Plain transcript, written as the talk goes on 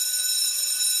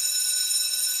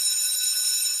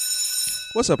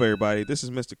What's up, everybody? This is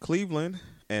Mr. Cleveland,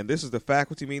 and this is the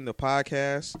Faculty Meeting, the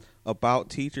podcast about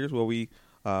teachers, where we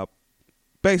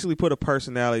basically put a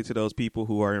personality to those people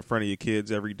who are in front of your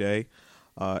kids every day,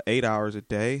 8 hours a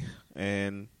day,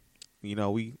 and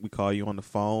we call you on the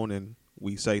phone and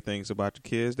we say things about your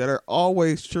kids that are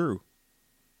always true.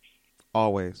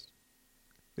 Always.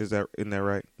 Isn't that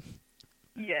right?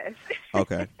 Yes.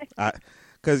 Okay.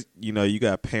 Because you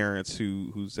got parents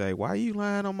who say, "Why are you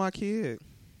lying on my kid?"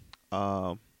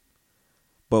 But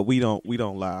we don't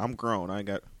lie. I'm grown. I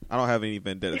don't have any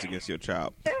vendettas against your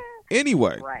child.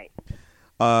 Anyway, Right.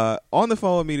 On the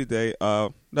phone with me today,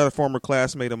 another former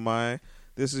classmate of mine.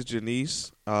 This is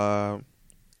Janice,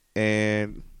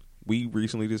 and we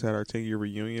recently just had our 10-year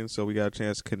reunion, so we got a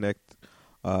chance to connect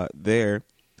there.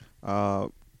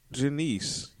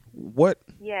 Janice, what?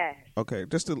 Yes. Okay,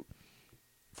 just a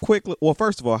quick. Well,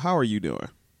 first of all, how are you doing?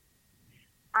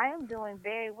 I am doing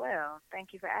very well.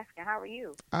 Thank you for asking. How are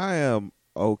you? I am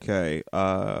okay.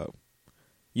 I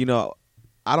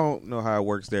don't know how it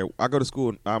works there. I go to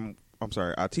school. I'm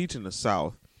sorry. I teach in the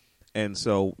South, and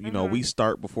so we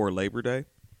start before Labor Day.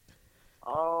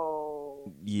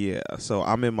 Oh. Yeah, so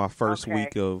I'm in my first Okay.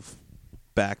 week of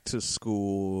back to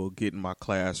school, getting my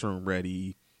classroom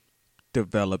ready,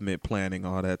 development planning,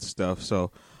 all that stuff.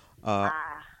 So Ah.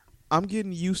 I'm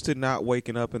getting used to not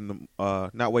waking up when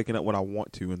I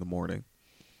want to in the morning.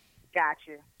 Got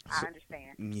you. I So-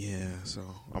 understand. Yeah, so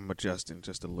I'm adjusting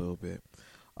just a little bit.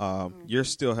 Mhm. You're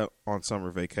still on summer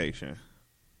vacation.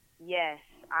 Yes,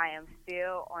 I am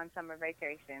still on summer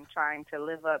vacation, trying to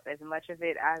live up as much of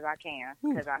it as I can,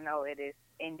 because I know it is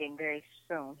ending very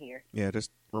soon here. Yeah,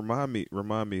 just remind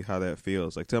me how that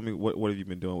feels. Like, tell me what have you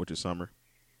been doing with your summer?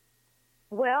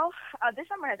 Well, this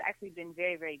summer has actually been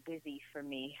very, very busy for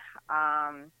me.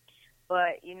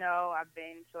 But, I've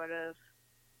been sort of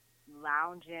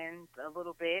lounging a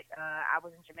little bit. I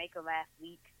was in Jamaica last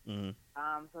week,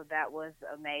 Mm-hmm. so that was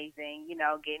amazing.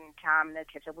 Getting time to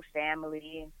catch up with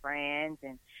family and friends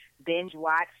and binge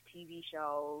watch TV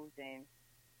shows and,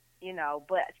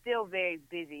 but still very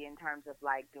busy in terms of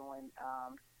like doing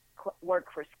work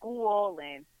for school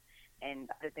and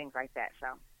other things like that.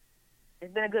 So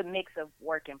it's been a good mix of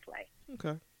work and play.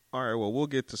 Okay. All right. Well, we'll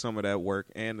get to some of that work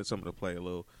and to some of the play a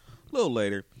little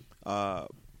later.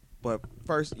 But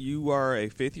first, you are a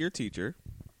fifth-year teacher,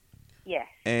 Yes.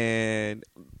 and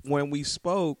when we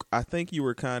spoke, I think you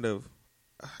were I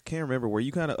can't remember. Were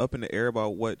you kind of up in the air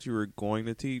about what you were going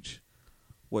to teach?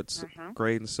 What's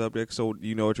grade and subject? So do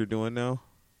you know what you're doing now?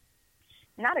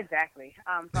 Not exactly.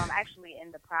 So I'm actually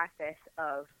in the process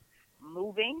of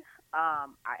moving.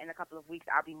 In a couple of weeks,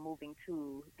 I'll be moving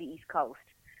to the East Coast.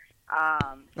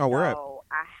 Where at? So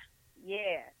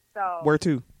Where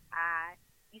to?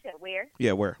 You said where?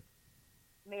 Yeah, where?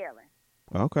 Maryland.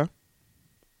 Okay.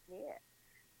 Yeah.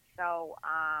 So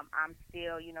I'm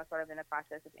still, sort of in the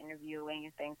process of interviewing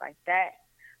and things like that.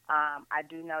 I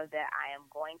do know that I am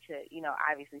going to,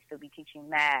 obviously still be teaching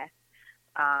math,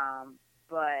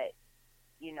 but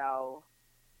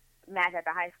math at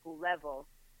the high school level,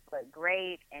 but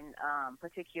grade and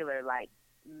particular like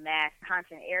math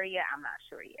content area, I'm not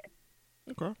sure yet.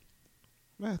 Okay.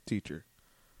 Math teacher.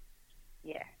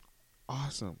 Yeah.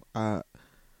 Awesome.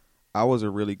 I was a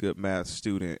really good math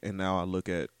student, and now I look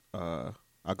at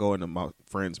I go into my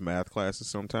friends' math classes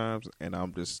sometimes, and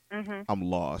I'm just I'm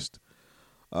lost.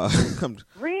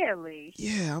 Really?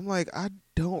 Yeah, I'm like, I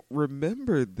don't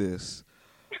remember this.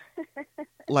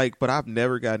 But I've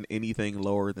never gotten anything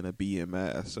lower than a B in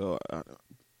math, so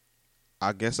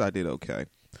I guess I did okay.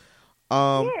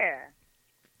 Yeah.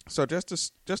 So just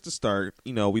to start,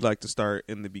 we like to start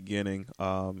in the beginning.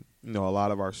 A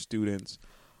lot of our students,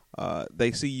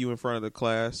 they see you in front of the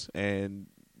class, and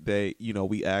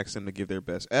we ask them to give their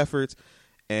best efforts,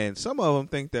 and some of them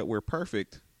think that we're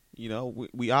perfect.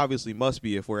 We obviously must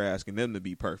be if we're asking them to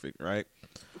be perfect, right?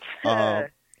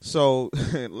 So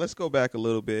let's go back a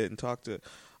little bit and talk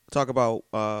about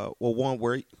one,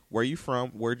 where you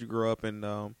from, where'd you grow up, and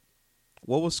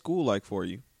what was school like for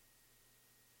you?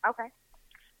 Okay.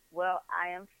 Well, I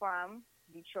am from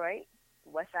Detroit,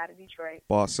 west side of Detroit.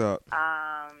 Boss up. I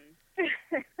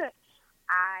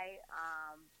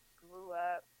grew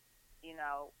up,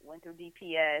 went through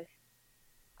DPS,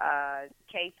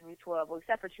 K through 12, well,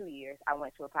 except for 2 years. I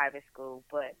went to a private school,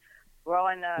 but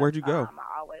growing up, Where'd you go?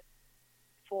 I always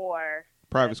for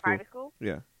Private school. Private school.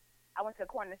 Yeah. I went to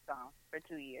Cornerstone for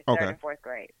 2 years, Okay. 3rd and 4th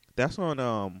grade. That's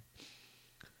on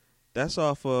that's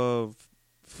off of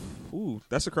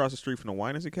that's across the street from the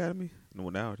Winans Academy. No,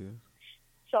 now it is.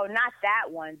 So not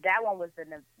that one. That one was the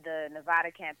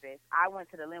Nevada campus. I went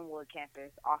to the Linwood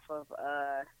campus off of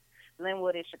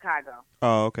Linwood is Chicago.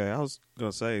 Oh, okay. I was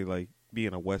gonna say like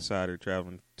being a West Sider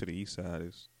traveling to the East Side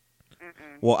is.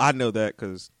 Mm-mm. Well, I know that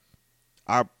because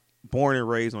I born and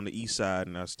raised on the East Side,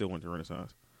 and I still went to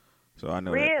Renaissance, so I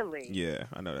know that. Really? Yeah,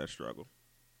 I know that struggle.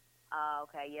 Oh,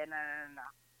 okay. Yeah, no.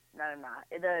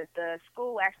 The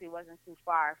school actually wasn't too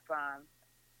far from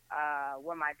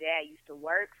where my dad used to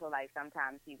work. So like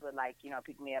sometimes he would like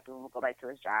pick me up and we'll go back to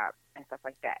his job and stuff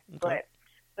like that. Okay.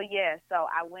 But yeah, so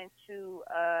I went to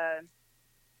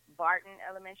Barton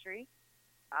Elementary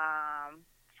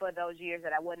for those years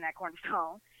that I wasn't at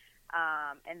Cornerstone.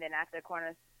 And then after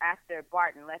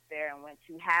Barton left there and went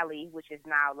to Halley, which is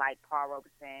now like Paul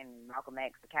Robeson, Malcolm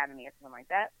X Academy or something like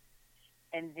that.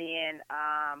 And then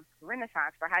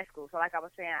Renaissance for high school. So like I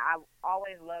was saying, I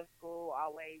always loved school,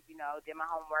 always, did my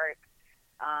homework.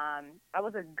 I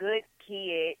was a good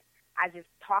kid. I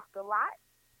just talked a lot.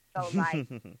 So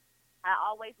like I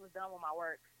always was done with my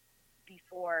work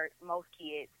before most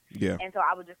kids. Yeah. And so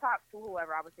I would just talk to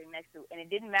whoever I was sitting next to. And it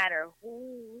didn't matter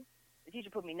who the teacher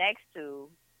put me next to,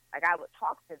 like I would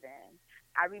talk to them.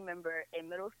 I remember in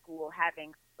middle school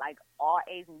having like all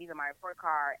A's and B's on my report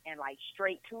card and like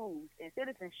straight twos in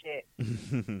citizenship.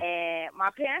 And my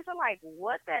parents are like,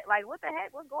 what the heck?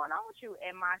 What's going on with you?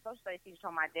 And my social studies teacher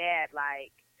told my dad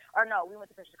we went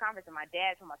to Christian conference and my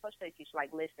dad told my social studies teacher,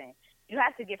 like, listen, you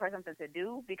have to give her something to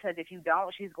do because if you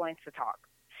don't, she's going to talk.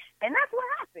 And that's what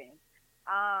happened.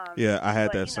 Yeah, I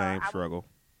had that same struggle.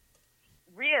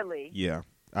 Really? Yeah,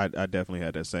 I definitely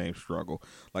had that same struggle.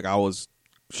 Like I was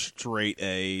straight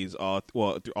A's all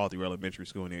through elementary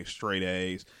school, and straight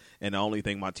A's. And the only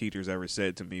thing my teachers ever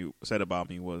said about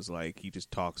me was like he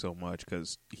just talks so much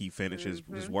because he finishes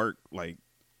his work like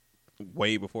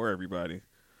way before everybody.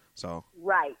 So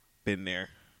right, been there.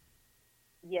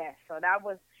 Yeah, so that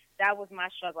was my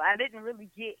struggle. I didn't really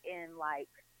get in like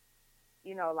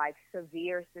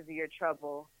severe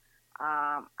trouble.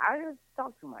 I just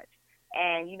talked too much.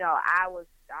 And,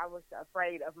 I was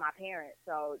afraid of my parents.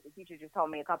 So the teacher just told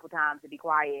me a couple times to be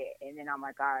quiet. And then I'm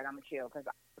like, all right, I'm going to chill.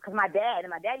 Because my dad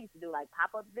used to do, like,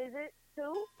 pop-up visits,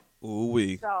 too.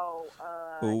 Ooh-wee. So,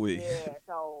 Ooh-wee. yeah,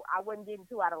 so I wasn't getting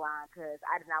too out of line because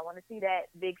I did not want to see that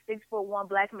big 6'1"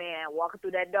 black man walking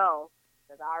through that door.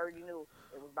 Because I already knew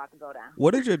it was about to go down.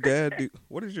 What did your dad do?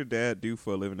 What did your dad do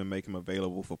for a living to make him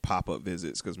available for pop-up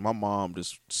visits? Because my mom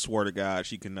just swore to God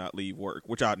she could not leave work,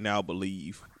 which I now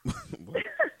believe.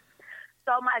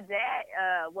 So my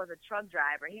dad was a truck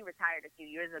driver. He retired a few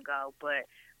years ago, but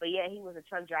yeah, he was a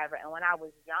truck driver. And when I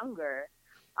was younger,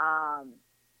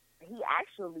 he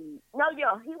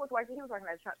was working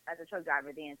as a truck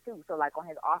driver then too. So like on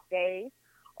his off days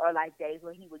or like days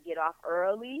where he would get off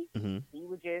early, he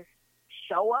would just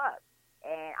show up.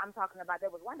 And I'm talking about, there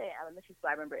was one day in elementary school,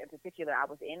 I remember in particular, I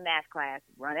was in math class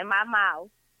running my mouth,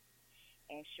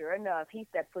 and sure enough, he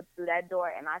stepped foot through that door,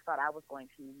 and I thought I was going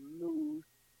to lose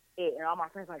it. And all my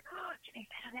friends were like, oh, Janae,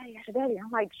 that's your daddy.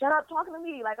 I'm like, shut up talking to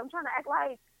me. Like, I'm trying to act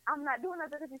like I'm not doing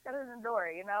nothing because he stepped in the door,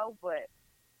 But,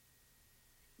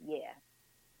 yeah.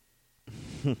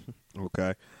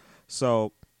 Okay.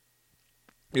 So,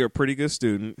 you're a pretty good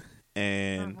student,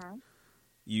 and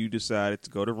you decided to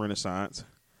go to Renaissance.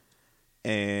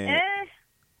 And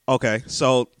okay,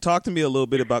 so talk to me a little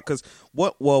bit about, because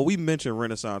we mentioned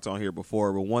Renaissance on here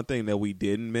before, but one thing that we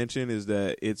didn't mention is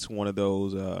that it's one of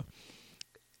those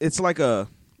it's like a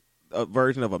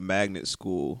version of a magnet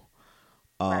school.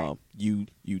 Right. You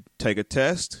take a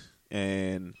test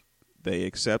and they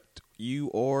accept you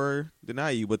or deny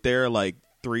you, but there are like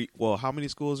how many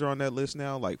schools are on that list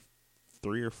now? Like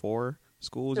 3 or 4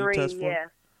 schools you test for? Yeah.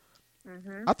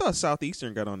 I thought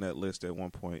Southeastern got on that list at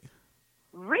one point.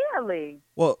 Really?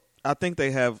 Well, I think they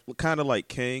have, kind of like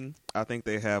King, I think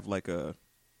they have like a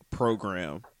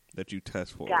program that you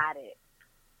test for. Got it.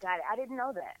 I didn't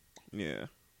know that. Yeah.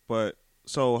 But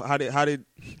so how did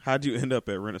you end up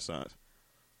at Renaissance?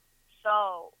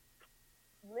 So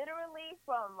literally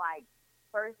from like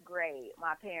first grade,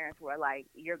 my parents were like,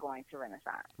 "You're going to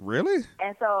Renaissance." Really?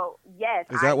 And so, yes,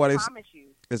 is that why promise you.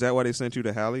 Is that why they sent you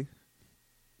to Halley?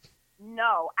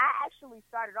 No, I actually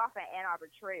started off at Ann Arbor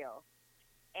Trail.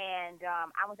 And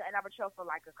I was at Ann Arbor Trail for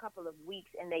like a couple of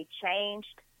weeks, and they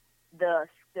changed the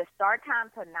start time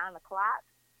to 9 o'clock,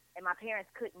 and my parents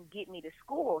couldn't get me to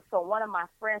school. So one of my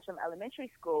friends from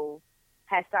elementary school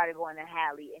had started going to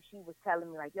Halley, and she was telling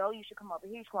me like, yo, you should come over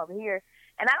here,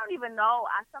 And I don't even know,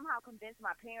 I somehow convinced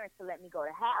my parents to let me go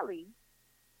to Halley,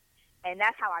 and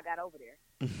that's how I got over there.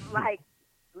 Like,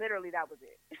 literally, that was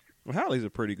it. Well, Halley's a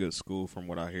pretty good school from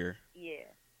what I hear.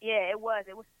 Yeah, it was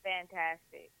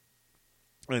fantastic.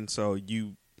 And so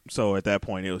you So at that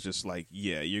point, it was just like,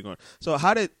 yeah, you're going. So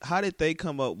how did they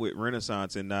come up with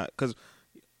Renaissance and not? Because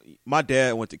my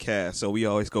dad went to Cass, so we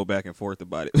always go back and forth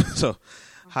about it. So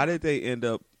how did they end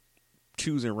up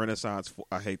choosing Renaissance?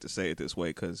 I hate to say it this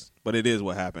way, but it is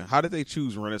what happened. How did they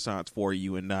choose Renaissance for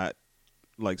you and not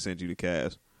like send you to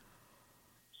Cass?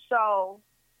 So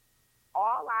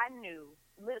all I knew,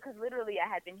 because literally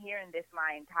I had been hearing this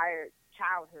my entire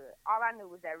childhood, all I knew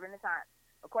was that Renaissance,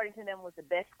 according to them, was the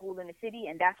best school in the city,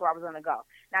 and that's where I was going to go.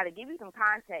 Now, to give you some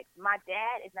context, my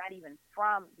dad is not even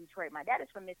from Detroit. My dad is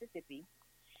from Mississippi.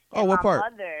 Oh, what part? My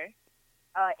mother,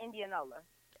 Indianola.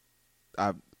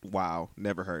 Wow,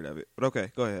 never heard of it. But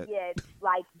okay, go ahead. Yeah, it's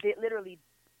like literally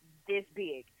this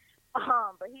big.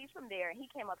 But he's from there, and he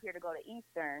came up here to go to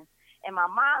Eastern, and my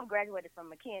mom graduated from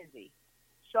Mackenzie.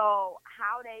 So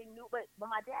how they knew, but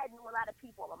my dad knew a lot of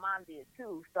people. My mom did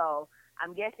too. So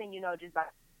I'm guessing, just by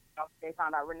they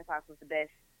found out Renaissance was the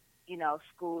best,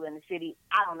 school in the city.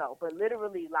 I don't know, but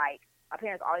literally, like, my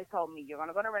parents always told me, you're going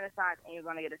to go to Renaissance and you're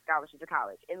going to get a scholarship to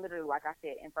college. And literally, like I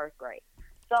said, in first grade.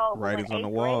 So writings when on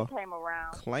the eighth wall. grade came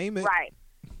around, Claim it. right?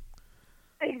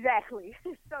 Exactly.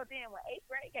 So then when eighth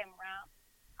grade came around,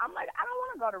 I'm like, I don't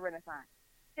want to go to Renaissance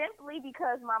simply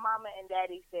because my mama and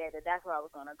daddy said that that's where I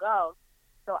was going to go.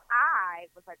 So I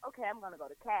was like, okay, I'm going to go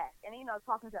to Cass. And,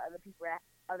 talking to other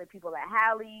people at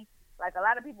Halley, like a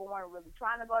lot of people weren't really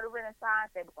trying to go to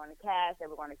Renaissance. They were going to Cass. They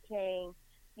were going to King,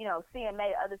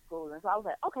 CMA, other schools. And so I was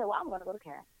like, okay, well, I'm going to go to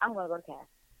Cass. I'm going to go to Cass.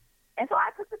 And so I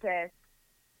took the test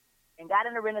and got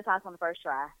into Renaissance on the first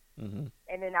try. Mm-hmm.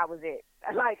 And then that was it.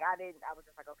 I was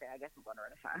just like, okay, I guess I'm going to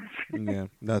Renaissance. Yeah,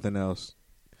 nothing else.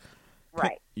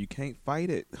 Right. You can't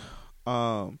fight it.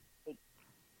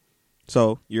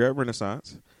 So you're at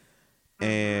Renaissance,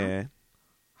 and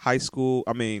high school.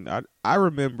 I mean, I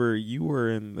remember you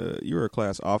were a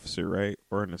class officer, right,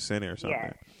 or in the Senate or something.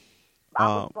 Yeah, I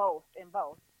was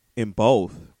in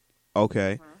both.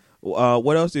 Okay. Mm-hmm.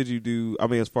 What else did you do? I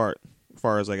mean, as far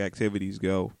as like activities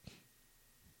go.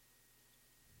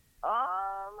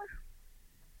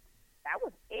 That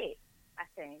was it, I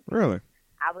think. Really?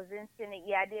 I was in Senate.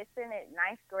 Yeah, I did Senate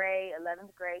 9th grade,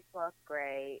 11th grade, 12th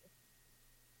grade.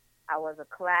 I was a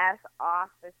class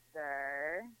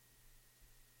officer.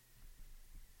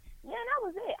 Yeah, that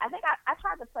was it. I think I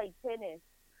tried to play tennis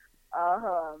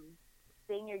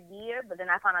senior year, but then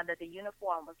I found out that the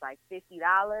uniform was like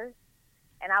 $50.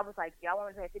 And I was like, y'all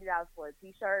want me to pay $50 for a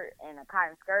T-shirt and a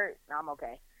cotton skirt? No, I'm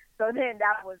okay. So then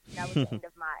that was the end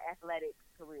of my athletic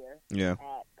career. Yeah.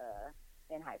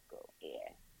 In high school. Yeah.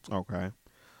 Okay.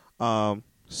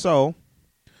 So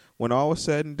when all was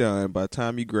said and done, by the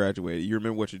time you graduated, you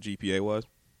remember what your GPA was?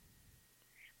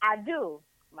 I do.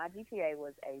 My GPA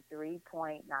was a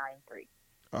 3.93.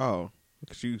 Oh,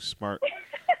 look at you,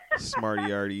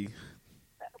 smarty-arty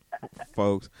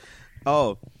folks.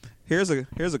 Oh, here's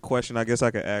a question I guess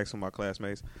I could ask some of my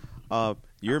classmates.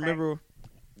 You remember?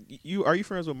 Are you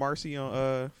friends with Marcy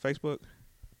on Facebook?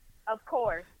 Of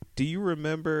course. Do you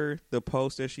remember the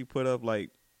post that she put up, like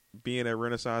being at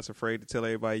Renaissance, afraid to tell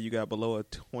everybody you got below a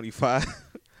 25?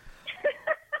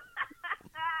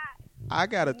 I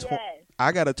got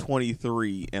a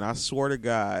 23, and I swear to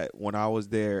God, when I was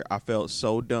there, I felt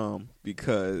so dumb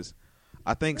because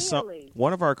I think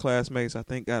one of our classmates, I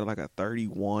think, got like a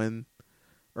 31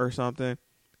 or something,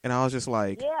 and I was just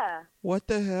like, yeah, what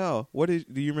the hell? Do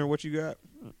you remember what you got?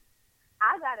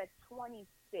 I got a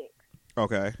 26.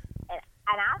 Okay.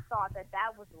 And I thought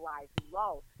that was like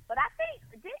low, but I think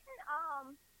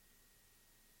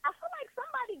I feel like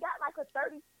somebody got like a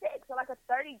 36 or like a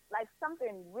 30, like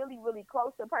something really, really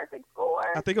close to perfect score.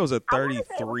 I think it was a 33.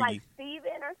 It was like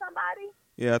Steven or somebody.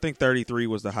 Yeah, I think 33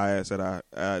 was the highest that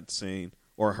I'd seen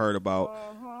or heard about.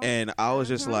 And I was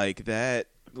just like, that,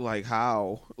 like,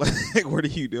 how? Like, what are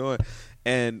you doing?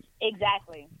 And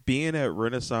exactly. Being at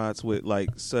Renaissance with like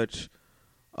such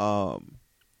so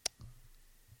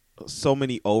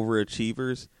many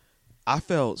overachievers, I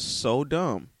felt so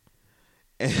dumb.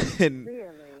 And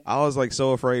really? I was like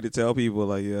so afraid to tell people,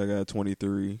 like, yeah, I got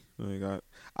 23. Like,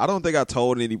 I don't think I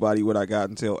told anybody what I got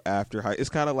until after high. It's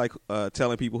kind of like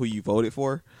telling people who you voted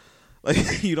for.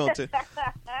 Like, you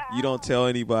don't tell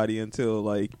anybody until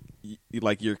like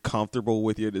you're comfortable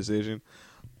with your decision.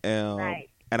 Right.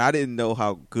 And I didn't know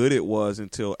how good it was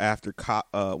until after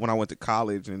when I went to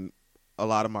college, and a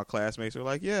lot of my classmates were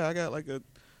like, yeah, I got like a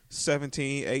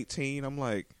 17, 18. I'm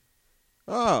like,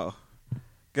 oh,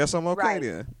 guess I'm okay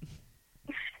then.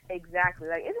 Exactly.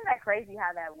 Like, isn't that crazy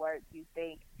how that works? You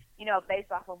think,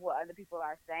 based off of what other people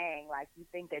are saying, like, you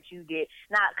think that you get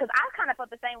now, because I kind of felt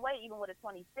the same way even with a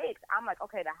 26. I'm like,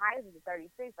 okay, the highest is a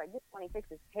 36. Like, this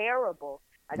 26 is terrible.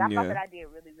 Like, I thought that I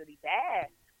did really, really bad.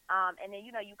 And then,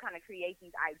 you know, you kind of create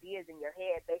these ideas in your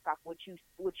head based off what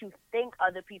you think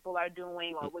other people are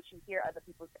doing or what you hear other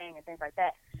people saying and things like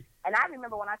that. And I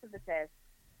remember when I took the test,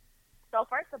 so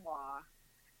first of all,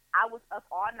 I was up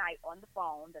all night on the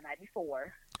phone the night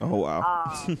before. Oh,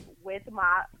 wow. With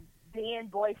my then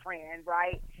boyfriend,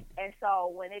 right? And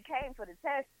so when it came for the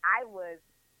test, I was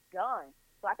done.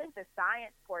 So I think the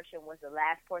science portion was the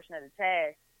last portion of the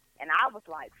test. And I was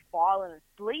like falling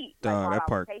asleep while that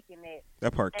part, I was taking it.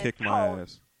 That part kicked my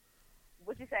ass.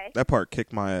 What'd you say? That part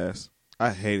kicked my ass.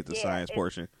 I hated the science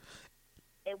portion.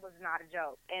 It was not a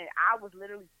joke. And I was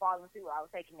literally falling asleep while I was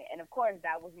taking it. And of course,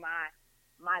 that was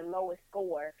my lowest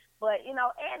score. But, you know,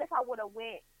 and if I would have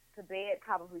went to bed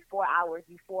probably 4 hours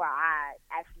before I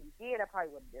actually did, I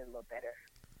probably would have did a little better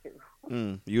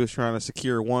too. You was trying to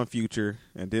secure one future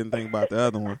and didn't think about the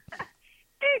other one.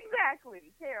 Exactly.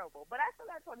 Terrible. But I still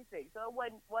got 26, so it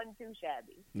wasn't too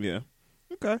shabby. Yeah.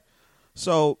 Okay.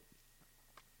 So,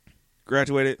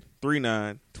 graduated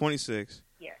 3-9, 26.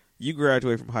 Yeah. You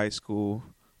graduated from high school.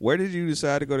 Where did you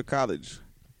decide to go to college?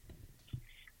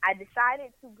 I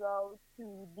decided to go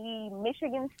to the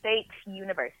Michigan State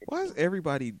University. Why does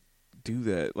everybody do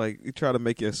that? Like, you try to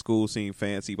make your school seem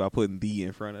fancy by putting "the"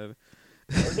 in front of it.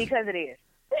 Because it is.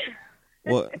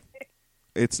 Well,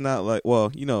 it's not like, well,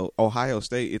 you know, Ohio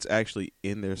State, it's actually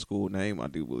in their school name, I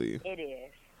do believe. It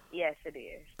is. Yes, it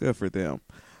is. Good for them.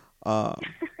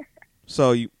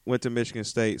 So you went to Michigan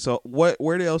State. So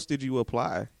where else did you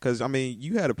apply? Because, I mean,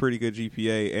 you had a pretty good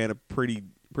GPA and a pretty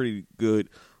good,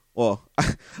 well,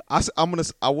 I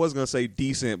was going to say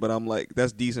decent, but I'm like,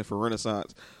 that's decent for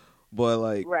Renaissance. But,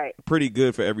 like, right. Pretty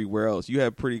good for everywhere else. You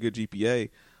have pretty good GPA.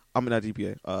 I mean, not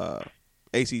GPA,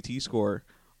 ACT score.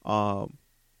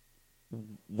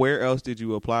 Where else did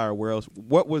you apply, or where else?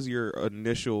 What was your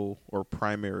initial or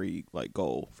primary like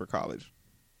goal for college?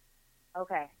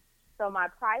 Okay, so my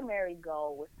primary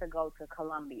goal was to go to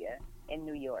Columbia in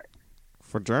New York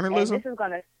for journalism. And this is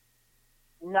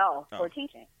for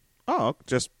teaching. Oh,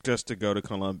 just to go to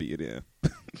Columbia then.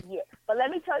 Yeah, but let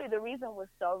me tell you, the reason was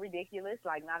so ridiculous.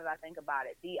 Like, now that I think about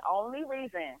it, the only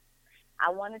reason I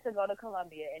wanted to go to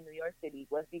Columbia in New York City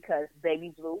was because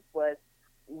baby blue was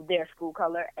their school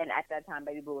color, and at that time,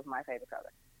 baby blue was my favorite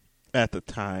color. At the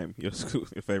time, your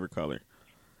favorite color.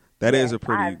 That is a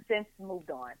pretty. I've since moved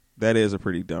on. That is a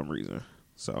pretty dumb reason.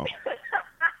 So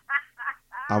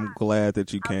I'm glad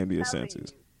that you came to your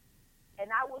senses.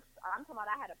 And I'm talking about,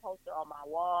 I had a poster on my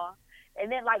wall, and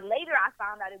then like later I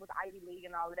found out it was Ivy League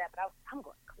and all of that, but I'm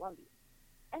going to Columbia.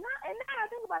 And now I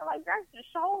think about it, like, that's just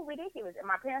so ridiculous. And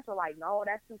my parents were like, no,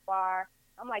 that's too far.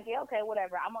 I'm like, yeah, okay,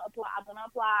 whatever. I'm gonna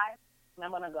apply. And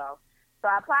I'm gonna go.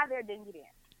 So I applied there, didn't get in.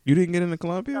 You didn't get into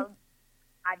Columbia? So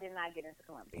I did not get into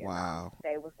Columbia. Wow.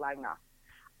 They was like, no.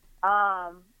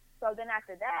 So then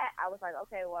after that, I was like,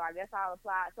 okay, well, I guess I'll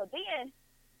apply. So then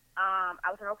I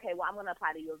was like, okay, well, I'm gonna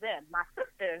apply to U of M. My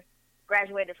sister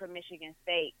graduated from Michigan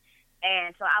State,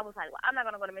 and so I was like, well, I'm not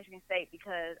gonna go to Michigan State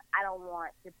because I don't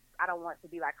want to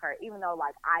be like her. Even though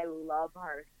like I love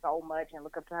her so much and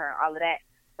look up to her and all of that.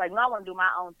 It's like, no, I want to do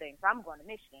my own thing. So I'm going to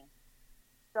Michigan.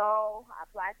 So I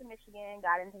applied to Michigan,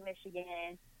 got into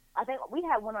Michigan. I think we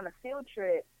had went on a field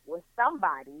trip with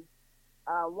somebody,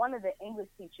 one of the English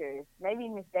teachers, maybe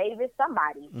Miss Davis,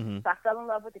 somebody. Mm-hmm. So I fell in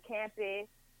love with the campus.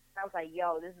 I was like,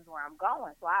 yo, this is where I'm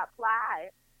going. So I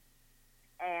applied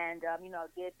and,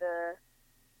 did the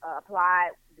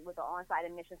applied with the on-site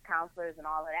admissions counselors and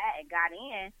all of that and got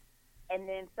in. And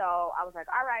then so I was like,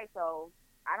 all right, so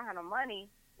I don't have no money.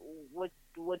 What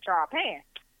y'all paying?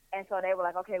 And so they were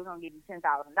like, okay, we're going to give you $10,000.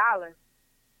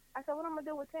 I said, what I'm going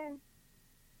to do with $10,000?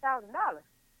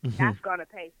 That's going to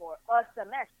pay for a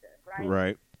semester, right?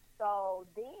 Right. So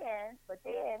then,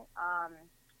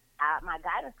 my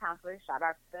guidance counselor, shout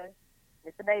out to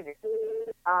Mr. Davis,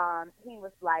 he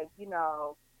was like, if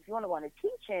you want to go to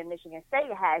teach in Michigan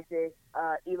State, has this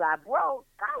Eli Bro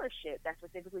scholarship that's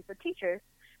specifically for teachers,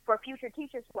 for future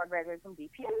teachers who are graduating from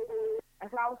DPS. And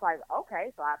so I was like,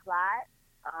 okay. So I applied,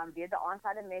 did the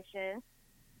on-site admissions,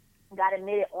 got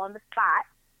admitted on the spot.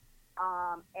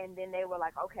 And then they were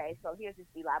like, okay, so here's this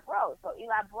Eli Bro. So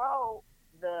Eli Bro,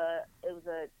 it was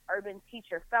a urban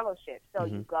teacher fellowship. So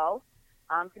you go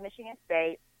to Michigan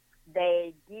State.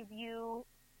 They give you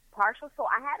partial. So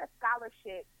I had a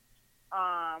scholarship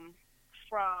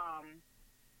from,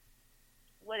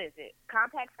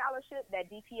 Compact Scholarship that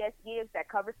DPS gives that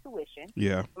covers tuition.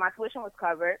 Yeah. My tuition was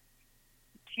covered.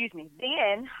 Excuse me.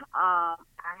 Then I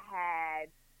had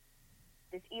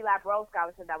this Eli Bro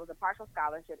scholarship that was a partial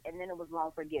scholarship, and then it was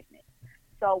loan forgiveness.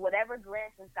 So whatever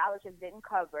grants and scholarships didn't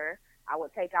cover, I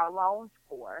would take out loans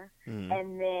for.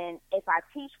 And then if I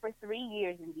teach for 3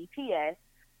 years in DPS,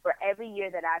 for every year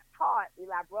that I taught,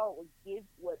 Eli Bro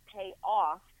would pay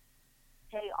off,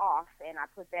 and I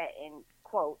put that in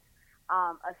quotes,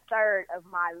 a third of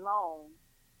my loan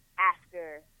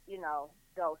after,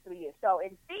 those 3 years. So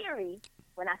in theory,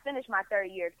 when I finished my third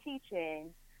year of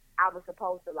teaching, I was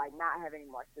supposed to not have any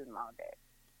more student loan debt.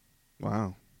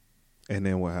 Wow. And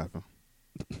then what happened?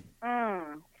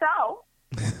 So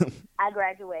I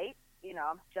graduate,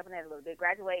 I'm jumping ahead a little bit,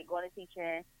 graduate, going to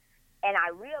teaching, and I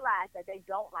realized that they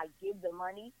don't give the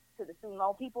money to the student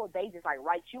loan people. They just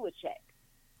write you a check.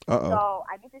 Uh-oh. So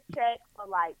I get this check for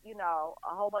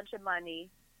a whole bunch of money.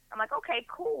 I'm like, okay,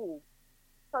 cool.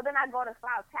 So then I go to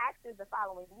file taxes the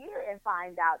following year and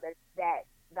find out that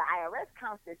the IRS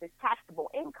counts this as taxable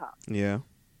income. Yeah.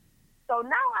 So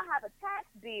now I have a tax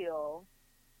bill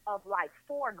of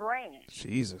 $4,000.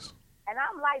 Jesus. And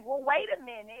I'm like, well, wait a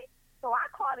minute. So I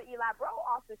called the Eli Bro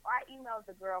office, or I emailed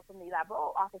the girl from the Eli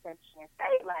Bro office in Michigan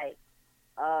State,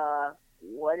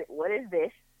 what is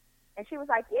this? And she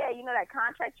was like, yeah, that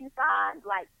contract you signed,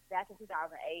 back in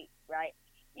 2008, right?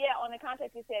 Yeah, on the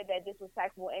contract it said that this was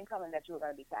taxable income and that you were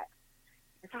going to be taxed.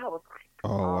 And so I was like,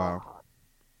 oh, wow.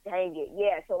 Dang it.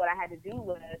 Yeah, so what I had to do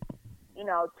was,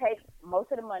 take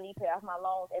most of the money, pay off my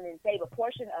loans, and then save a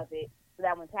portion of it so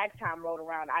that when tax time rolled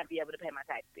around, I'd be able to pay my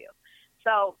tax bill.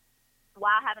 So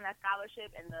while having that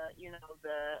scholarship and the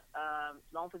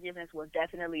loan forgiveness was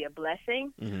definitely a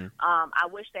blessing, I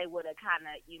wish they would have kind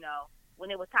of, when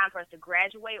it was time for us to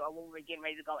graduate or when we were getting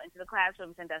ready to go into the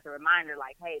classroom, sent us a reminder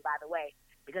hey, by the way,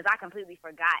 because I completely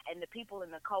forgot. And the people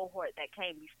in the cohort that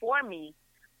came before me,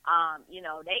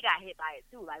 they got hit by it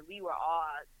too. We were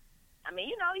all,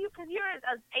 because you're an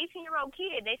 18-year-old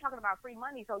kid, they talking about free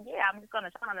money. So yeah, I'm just going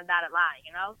to sign on the dotted line,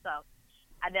 So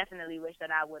I definitely wish that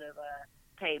I would have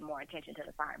paid more attention to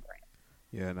the fine print.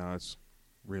 Yeah, no, it's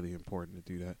really important to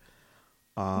do that.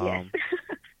 Yes.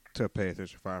 To pay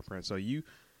attention to fine print. So you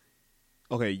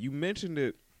mentioned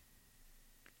it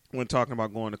when talking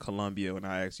about going to Columbia, when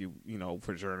I asked you,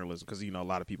 for journalism, because, a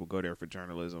lot of people go there for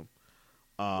journalism.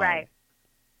 Right.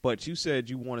 But you said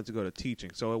you wanted to go to teaching.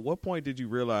 So at what point did you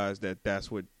realize that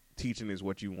teaching is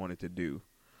what you wanted to do?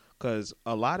 Because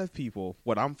a lot of people,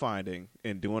 what I'm finding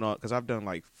and doing because I've done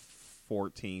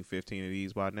 14, 15 of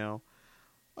these by now.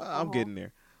 I'm getting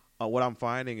there. What I'm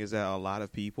finding is that a lot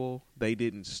of people, they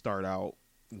didn't start out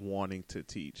wanting to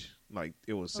teach.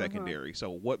 It was secondary.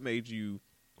 So what made you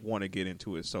want to get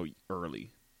into it so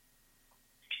early?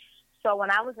 So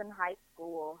when I was in high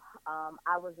school,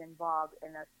 I was involved in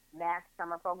a math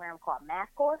summer program called Math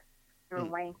Course through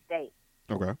Wayne State.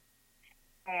 Okay.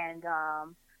 And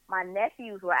my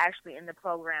nephews were actually in the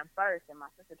program first, and my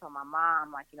sister told my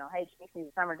mom, hey, she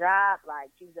needs a summer job.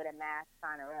 She's good at math,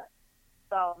 sign her up.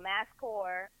 So Math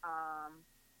Corps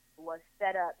was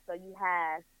set up so you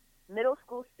have middle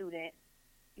school students,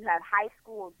 you have high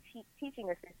school teaching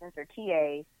assistants or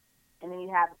TAs, and then you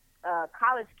have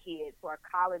college kids who are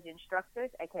college instructors,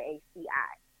 aka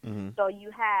CI. So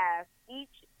you have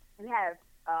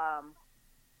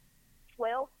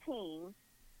 12 teams.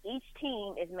 Each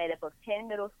team is made up of 10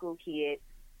 middle school kids,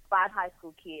 5 high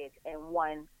school kids, and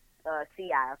 1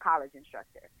 CI or college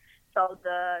instructor. So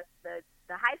the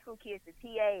high school kids, the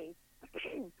TAs,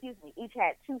 excuse me, each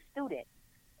had 2 students,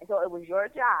 and so it was your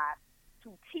job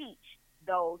to teach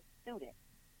those students.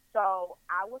 So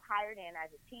I was hired in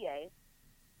as a TA.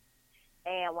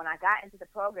 And when I got into the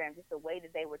program, just the way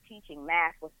that they were teaching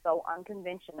math was so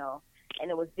unconventional, and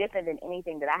it was different than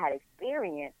anything that I had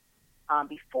experienced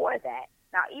before that.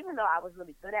 Now, even though I was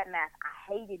really good at math,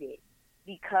 I hated it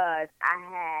because I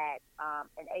had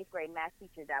an 8th grade math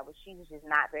teacher she was just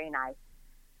not very nice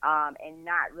and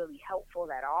not really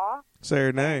helpful at all. Say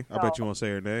her name. So, I bet you won't say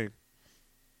her name.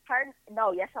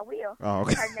 Yes, I will. Oh,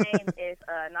 okay. Her name is,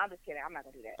 no, I'm just kidding. I'm not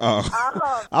going to do that.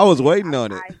 Oh, I was waiting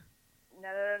on it.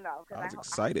 No. I was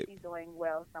excited. I hope she's doing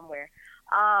well somewhere.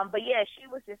 But yeah, she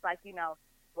was just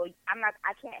well,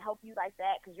 I can't help you like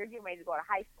that because you're getting ready to go to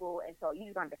high school, and so you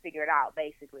just going to figure it out,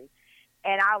 basically.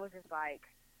 And I was just like,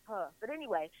 huh. But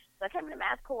anyway, so I came into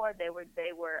Math Corps. They were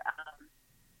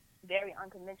very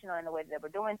unconventional in the way that they were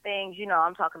doing things.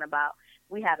 I'm talking about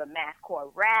we have a Math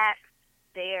Corps rap.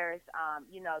 There's,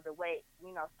 the way,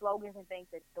 slogans and things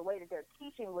that the way that they're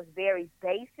teaching was very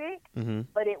basic,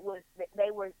 but it was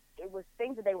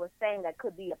things that they were saying that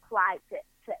could be applied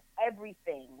to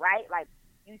everything, right?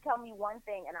 You tell me one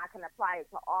thing and I can apply it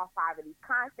to all 5 of these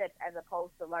concepts as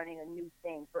opposed to learning a new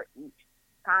thing for each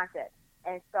concept.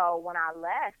 And so when I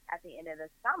left at the end of the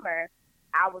summer,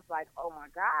 I was like, oh my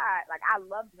God, I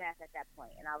loved math at that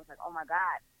point. And I was like, oh my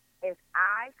God, if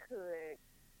I could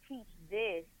teach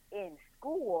this in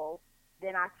school,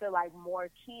 then I feel like more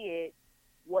kids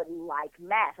wouldn't like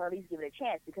math, or at least give it a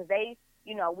chance, because they,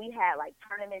 you know, we had like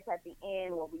tournaments at the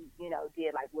end where we, you know,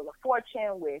 did like Wheel of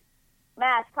Fortune with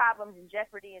math problems and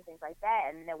Jeopardy and things like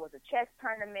that. And there was a chess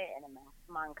tournament and a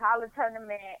Mancala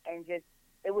tournament, and just,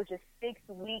 it was just 6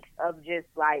 weeks of just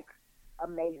like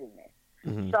amazingness.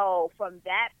 Mm-hmm. So from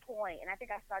that point, and I think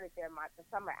I started there the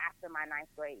summer after my 9th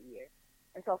grade year.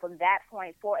 And so from that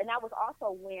point forward, and that was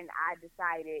also when I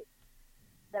decided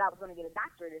that I was going to get a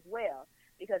doctorate as well,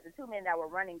 because the 2 men that were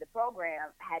running the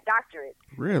program had doctorates.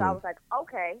 Really? So I was like,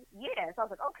 okay, yeah. So I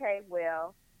was like, okay,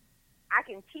 well, I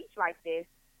can teach like this.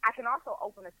 I can also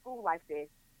open a school like this.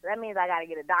 So that means I got to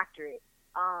get a doctorate.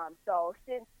 So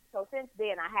since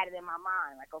then, I had it in my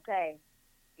mind, like, okay,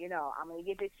 you know, I'm gonna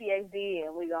get this PhD,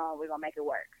 and we're gonna make it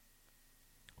work.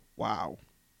 Wow.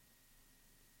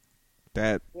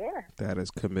 Yeah. That is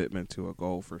commitment to a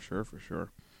goal for sure.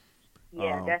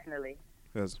 Yeah, definitely.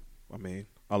 Because, I mean,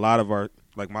 a lot of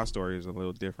my story is a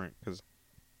little different, because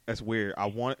that's weird. I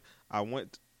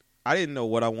didn't know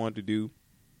what I wanted to do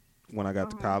when I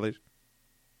got to college.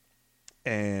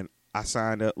 And I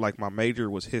signed up, like, my major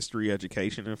was history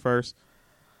education at first.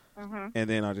 And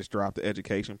then I just dropped the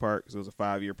education part because it was a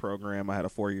 5-year program. I had a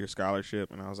 4-year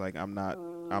scholarship, and I was like, I'm not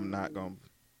going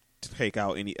to take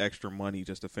out any extra money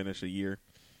just to finish a year.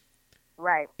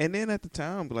 Right. And then at the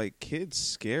time, like, kids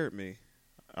scared me.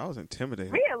 I was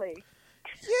intimidated. Really?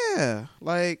 Yeah.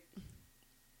 Like,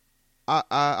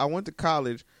 I went to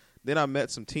college, then I met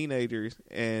some teenagers,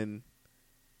 and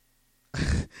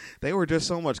they were just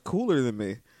so much cooler than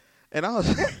me. And I was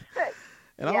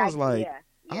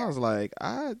I was like,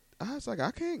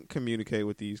 I can't communicate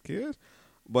with these kids.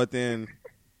 But then,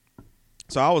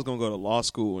 so I was going to go to law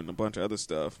school and a bunch of other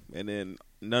stuff. And then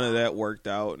none of that worked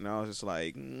out. And I was just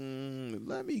like,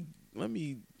 let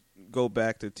me go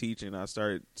back to teaching. I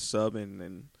started subbing,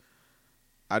 and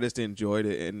I just enjoyed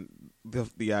it. And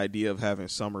the idea of having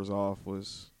summers off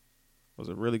was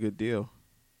a really good deal.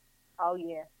 Oh,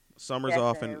 yeah. Summers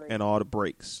Definitely. off and all the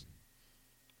breaks.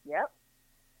 Yep.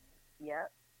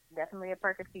 Definitely a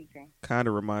perk of teaching. Kind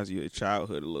of reminds you of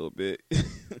childhood a little bit.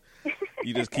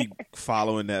 You just keep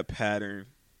following that pattern,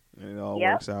 and it all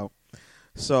works out.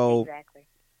 So, exactly.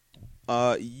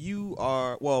 you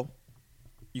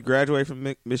graduated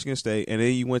from Michigan State, and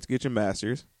then you went to get your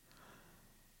master's.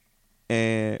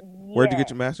 And where'd you get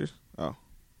your master's? Oh,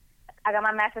 I got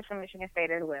my master's from Michigan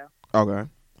State as well. Okay.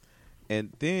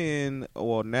 And then,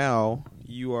 now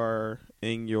you are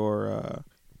in your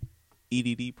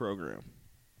EDD program.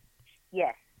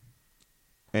 Yes.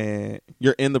 And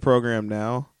you're in the program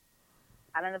now?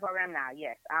 I'm in the program now,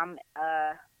 yes. I'm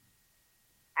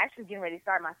actually getting ready to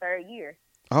start my 3rd year.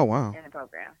 Oh, wow. In the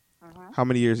program. Mm-hmm. How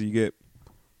many years do you get?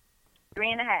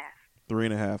 3.5.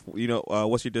 3.5. You know,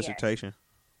 what's your dissertation?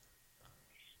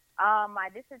 Yes. My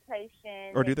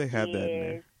dissertation. Or do they have that in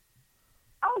there?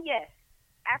 Oh, yes.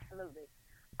 Absolutely.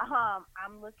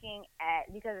 I'm looking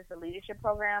at, because it's a leadership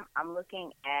program, I'm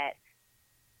looking at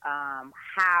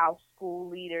how school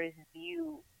leaders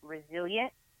view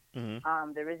resilience,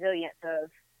 the resilience of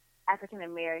African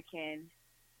American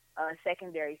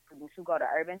secondary students who go to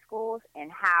urban schools,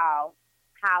 and how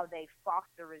they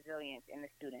foster resilience in the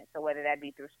students. So whether that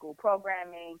be through school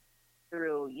programming,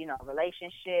 through, you know,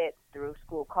 relationships, through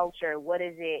school culture, what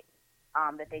is it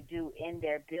that they do in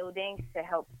their buildings to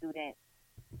help students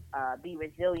be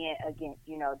resilient against,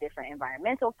 you know, different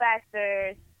environmental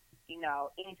factors, you know,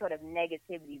 any sort of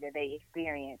negativity that they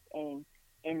experience in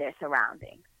their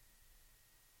surroundings.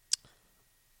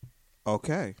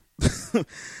 Okay.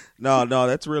 No,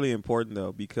 that's really important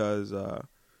though, because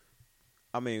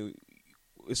I mean,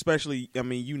 especially, I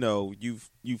mean, you know,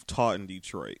 you've taught in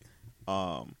Detroit,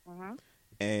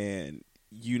 and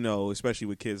you know, especially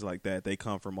with kids like that, they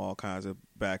come from all kinds of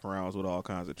backgrounds with all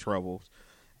kinds of troubles,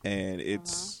 and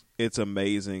it's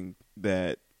amazing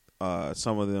that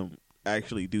some of them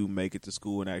actually do make it to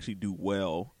school and actually do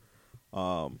well,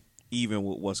 even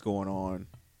with what's going on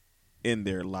in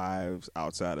their lives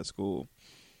outside of school.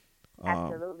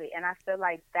 Absolutely. And I feel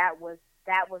like that was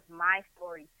my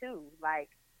story too. Like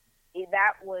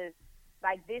that was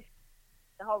like this,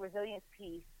 the whole resilience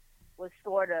piece was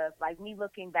sort of like me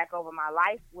looking back over my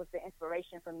life was the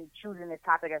inspiration for me choosing this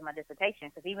topic as my dissertation.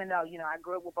 Because even though, you know, I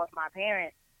grew up with both my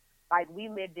parents, like we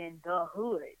lived in the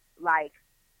hood, right?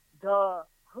 So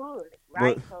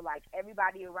like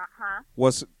everybody around,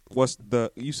 What's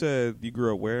the, you said you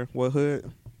grew up where? What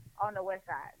hood? On the west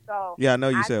side. So yeah, I know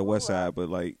you said west side, but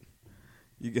like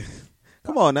you get,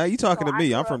 come on now, you talking to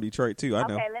me. I'm from Detroit too. I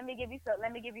know. Okay, let me give you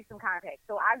some context.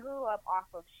 So I grew up off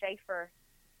of Schaefer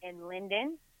and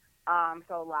Linden.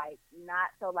 So like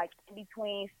in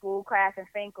between Schoolcraft and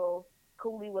Finkel,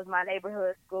 Cooley was my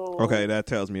neighborhood school. Okay, that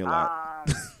tells me a lot.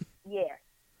 Yeah.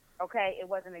 Okay, it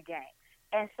wasn't a gang.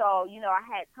 And so, you know, I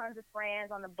had tons of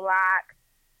friends on the block.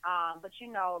 But,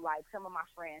 you know, like, some of my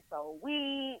friends sold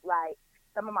weed. Like,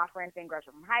 some of my friends didn't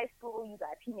graduate from high school. You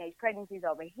got teenage pregnancies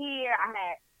over here. I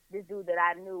had this dude that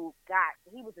I knew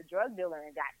he was a drug dealer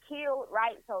and got killed,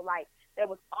 right? So, like, there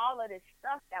was all of this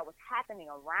stuff that was happening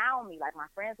around me. Like, my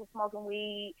friends were smoking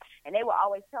weed, and they would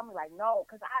always tell me, like, no,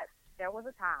 because there was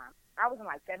a time. I was in,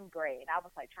 like, 7th grade. I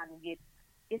was, like, trying to get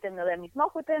them to let me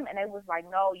smoke with them, and they was like,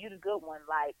 no, you the good one.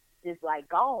 Like, just, like,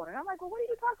 gone. And I'm like, well, what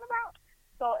are you talking about?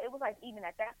 So it was like, even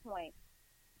at that point,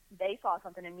 they saw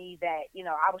something in me that, you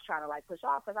know, I was trying to, like, push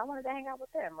off because I wanted to hang out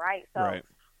with them, right? So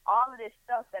all of this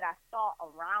stuff that I saw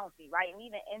around me, right, and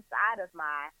even inside of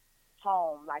my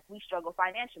home, like, we struggled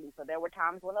financially. So there were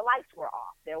times when the lights were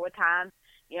off. There were times,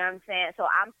 you know what I'm saying? So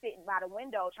I'm sitting by the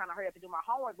window trying to hurry up and do my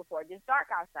homework before it gets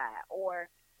dark outside. Or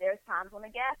there's times when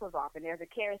the gas was off and there's a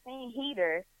kerosene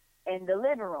heater in the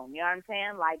living room, you know what I'm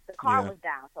saying? Like, the car was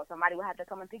down, so somebody would have to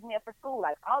come and pick me up for school.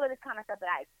 Like, all of this kind of stuff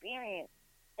that I experienced,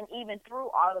 and even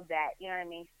through all of that, you know what I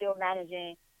mean, still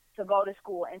managing to go to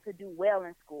school and to do well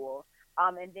in school.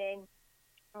 And then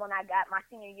when I got my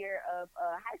senior year of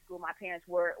high school, my parents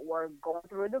were going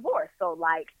through a divorce. So,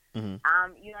 like, you know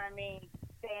what I mean,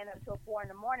 staying up till 4 in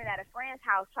the morning at a friend's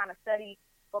house trying to study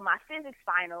for my physics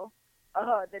final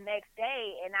the next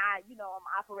day, and I'm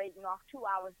operating off 2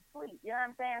 hours of sleep. You know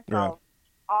what I'm saying? So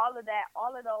all of that,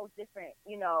 all of those different,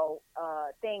 you know,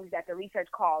 things that the research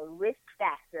called risk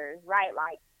factors, right?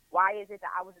 Like, why is it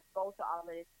that I was exposed to all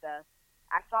of this stuff?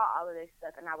 I saw all of this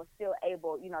stuff, and I was still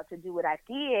able, you know, to do what I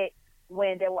did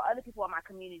when there were other people in my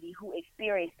community who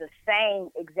experienced the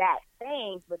same exact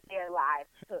things, but their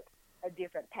lives took a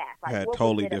different path. Like, had what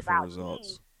totally was it different about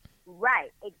results. Me?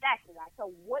 Right, exactly. Like,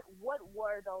 so what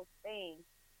were those things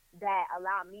that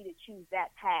allowed me to choose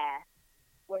that path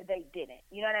where they didn't?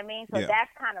 You know what I mean? So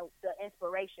that's kind of the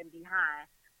inspiration behind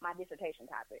my dissertation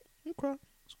topic. Okay,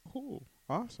 that's cool,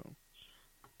 awesome.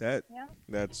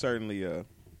 That's certainly a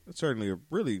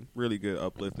really, really good,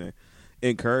 uplifting,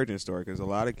 encouraging story, because a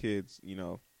lot of kids, you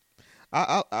know,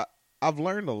 I've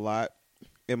learned a lot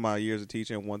in my years of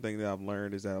teaching. One thing that I've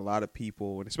learned is that a lot of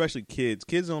people, and especially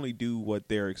kids only do what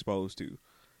they're exposed to.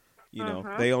 You know,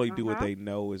 they only do what they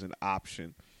know is an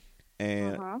option.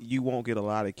 And you won't get a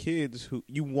lot of kids who,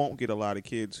 you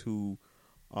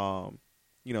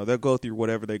know, they'll go through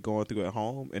whatever they're going through at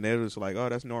home, and they're just like, oh,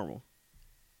 that's normal.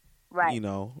 Right. You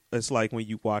know, it's like when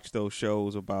you watch those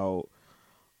shows about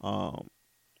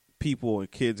people and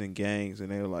kids in gangs,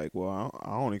 and they're like, well,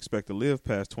 I don't expect to live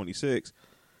past 26.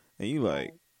 And you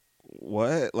like,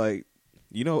 what? Like,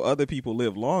 you know, other people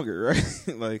live longer, right?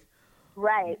 Like,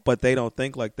 right. But they don't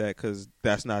think like that because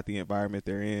that's not the environment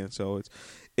they're in. So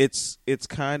it's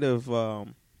kind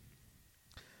of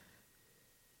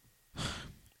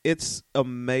it's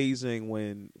amazing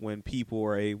when people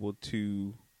are able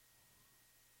to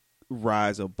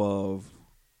rise above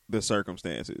the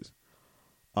circumstances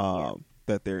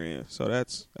that they're in. So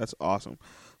that's awesome.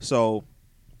 So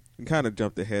you kind of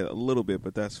jumped ahead a little bit,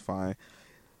 but that's fine.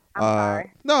 I'm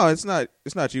sorry. No, it's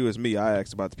not you, it's me. I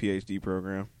asked about the PhD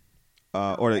program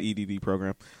or the EDD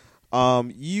program.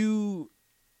 You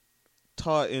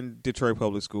taught in Detroit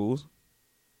Public Schools,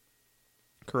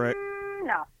 correct?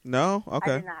 No. No?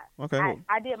 Okay. I did not. Okay.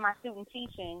 I did my student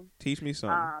teaching. Teach me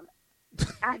something.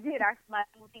 I did my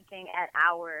student teaching at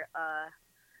our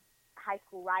high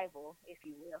school rival, if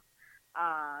you will.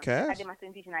 Cass? I did my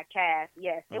student teaching at Cass.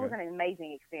 Yes, it was an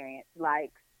amazing experience.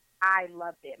 Like, I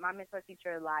loved it. My mentor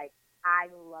teacher, like, I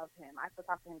loved him. I still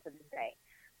talk to him to this day.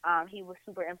 He was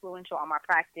super influential on my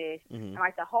practice. And,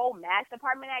 like, the whole math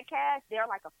department at Cass, they're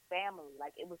like a family.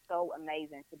 Like, it was so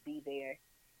amazing to be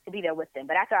there with them.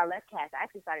 But after I left Cass, I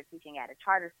actually started teaching at a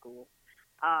charter school.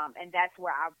 And that's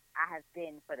where I have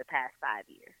been for the past 5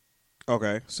 years.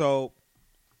 Okay. So,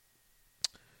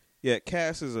 yeah,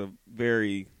 Cass is a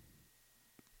very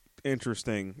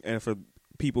interesting, and for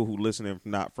people who listen and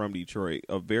not from Detroit,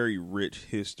 a very rich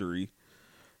history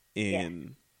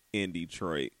in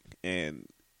Detroit. And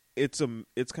it's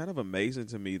kind of amazing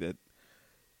to me that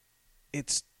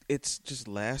it's just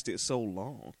lasted so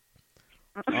long.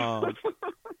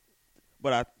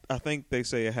 But I think they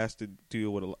say it has to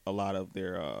deal with a lot of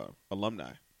their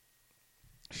alumni,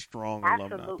 strong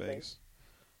alumni base,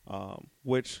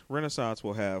 which Renaissance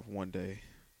will have one day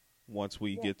once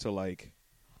we get to like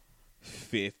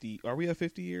 50. Are we at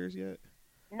 50 years yet?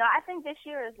 No, I think this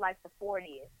year is like the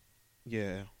 40th.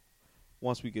 Yeah,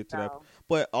 once we get to that.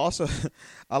 But also,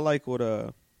 I like what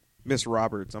Miss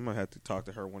Roberts. I'm gonna have to talk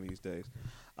to her one of these days.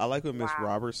 I like what Miss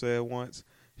Roberts said once.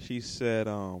 She said,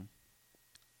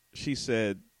 she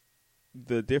said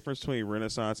the difference between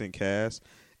Renaissance and Cass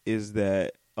is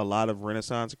that a lot of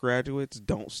Renaissance graduates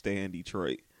don't stay in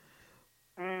Detroit.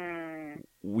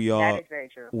 That is very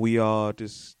true. We all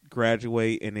just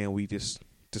graduate and then we just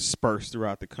disperse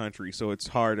throughout the country. So it's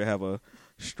hard to have a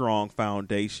strong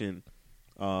foundation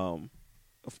of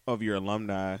your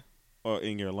alumni or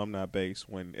in your alumni base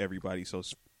when everybody's so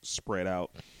spread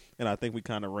out. And I think we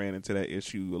kind of ran into that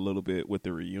issue a little bit with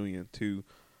the reunion too,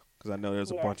 because I know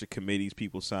there's a bunch of committees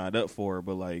people signed up for,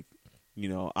 but like, you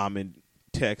know, I'm in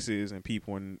Texas and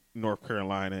people in North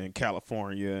Carolina and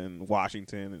California and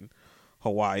Washington and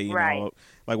Hawaii, right? And all,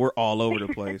 like we're all over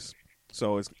the place,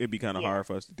 so it'd be kind of hard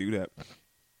for us to do that.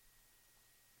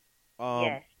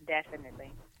 Yes,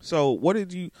 definitely. So what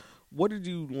did you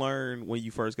learn when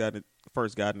you first got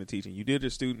into teaching? You did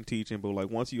your student teaching, but like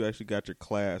once you actually got your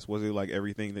class, was it like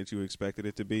everything that you expected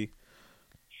it to be?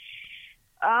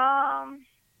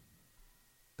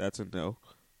 That's a no.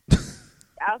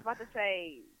 I was about to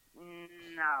say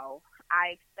no.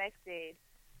 I expected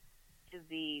to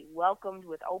be welcomed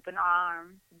with open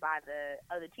arms by the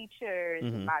other teachers,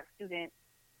 and by the students,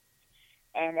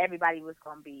 and everybody was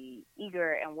going to be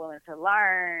eager and willing to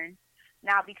learn.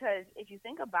 Now, because if you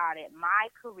think about it, my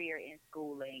career in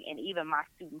schooling and even my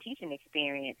student teaching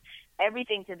experience,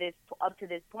 everything up to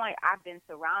this point, I've been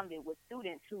surrounded with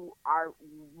students who are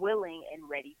willing and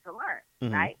ready to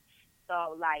learn, right?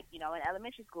 So, like, you know, in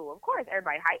elementary school, of course,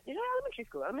 everybody hyped. You know, elementary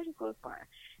school is fun.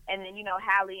 And then, you know,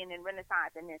 Hallie and then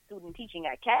Renaissance and then student teaching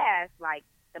at Cass, like,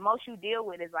 the most you deal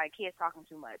with is, like, kids talking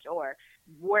too much or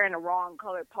wearing the wrong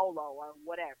colored polo or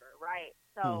whatever, right?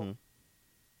 So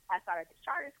I started this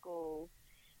charter school,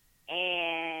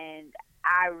 and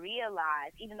I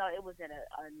realized, even though it was in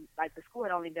like the school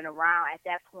had only been around at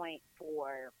that point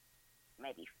for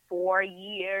maybe 4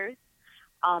 years,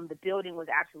 the building was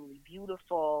absolutely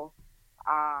beautiful.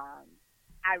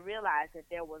 I realized that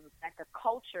the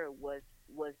culture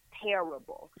was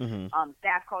terrible.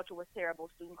 Staff culture was terrible,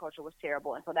 student culture was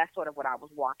terrible, and so that's sort of what I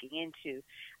was walking into.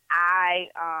 I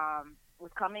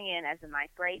was coming in as a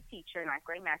ninth grade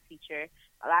math teacher.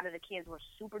 A lot of the kids were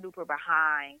super duper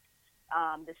behind.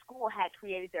 The school had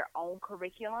created their own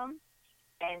curriculum,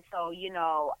 and so, you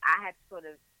know, I had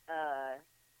to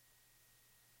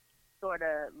sort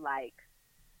of like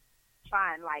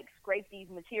try and like scrape these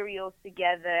materials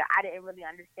together. I didn't really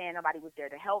understand. Nobody was there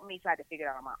to help me, so I had to figure it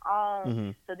out on my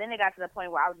own. So then it got to the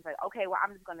point where I was just like, okay, well, I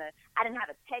didn't have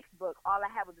a textbook. All I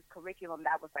had was this curriculum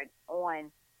that was like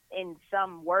in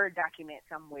some Word document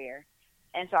somewhere.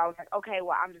 And so I was like, okay,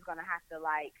 well, I'm just going to have to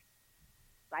like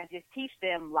just teach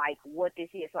them like what this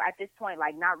is. So at this point,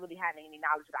 like not really having any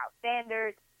knowledge about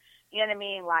standards, you know what I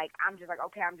mean? Like, I'm just like,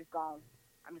 okay, I'm just going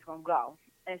to go.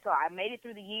 And so I made it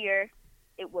through the year.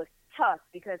 It was tough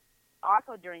because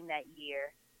also during that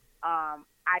year,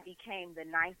 I became the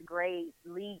ninth grade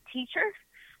lead teacher.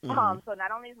 So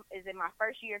not only is it my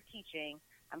first year of teaching,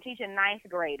 I'm teaching ninth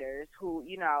graders who,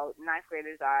 you know, ninth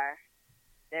graders are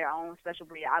their own special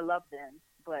breed. I love them,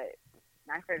 but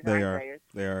ninth graders are ninth graders.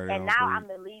 They are. And now I'm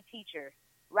the lead teacher.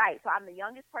 Right. So I'm the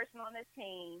youngest person on this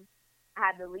team.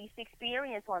 I have the least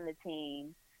experience on the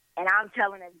team, and I'm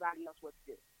telling everybody else what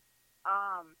to do.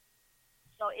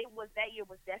 So that year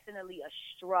was definitely a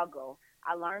struggle.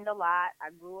 I learned a lot.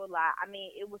 I grew a lot. I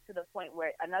mean, it was to the point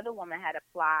where another woman had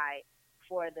applied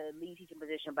for the lead teaching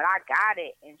position, but I got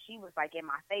it, and she was like in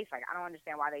my face, like, I don't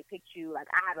understand why they picked you. Like,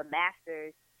 I have a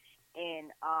master's in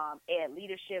ed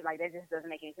leadership. Like, that just doesn't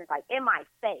make any sense. Like, in my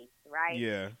face, right?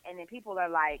 Yeah. And then people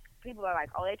are like,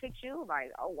 oh, they picked you?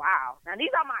 Like, oh, wow. Now,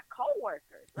 these are my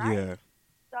coworkers, right? Yeah.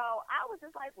 So I was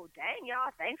just like, well, dang, y'all,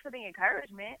 thanks for the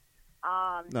encouragement.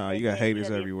 No, you got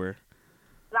haters everywhere.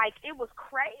 Like, it was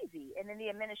crazy. And then the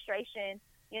administration,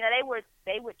 you know, they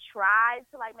would try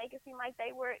to like make it seem like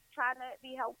they were trying to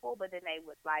be helpful, but then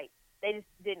they just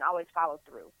didn't always follow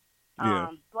through. Yeah.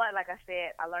 But like I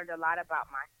said, I learned a lot about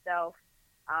myself.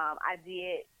 I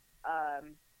did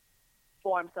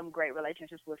form some great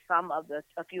relationships with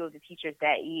a few of the teachers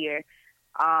that year.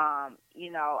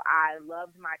 You know, I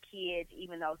loved my kids,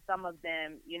 even though some of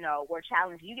them, you know, were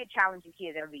challenging. You get challenging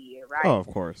kids every year, right? Oh, of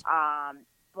course.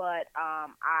 But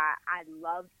I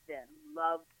loved them,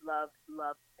 loved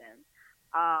them.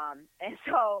 And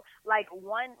so, like,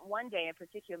 one day in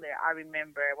particular, I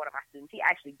remember one of my students, he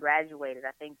actually graduated,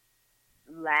 I think,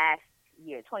 last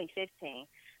year, 2015.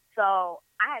 So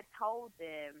I had told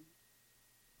them,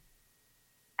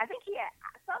 I think he had,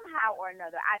 somehow or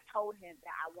another, I told him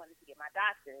that I wanted to get my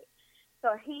doctorate.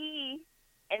 So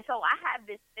I have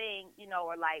this thing, you know,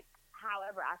 or like,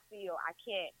 however I feel, I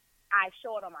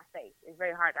show it on my face. It's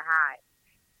very hard to hide.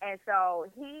 And so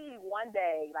he, one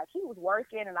day, like, he was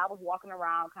working and I was walking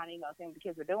around kind of, seeing what the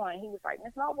kids were doing. He was like,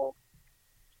 Miss Noble,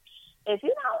 if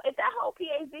that whole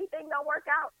PhD thing don't work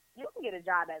out, you can get a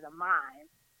job as a mime.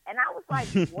 And I was like,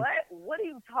 what? What are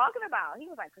you talking about? He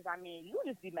was like, because, you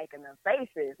just be making them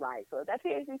faces. Like, so if that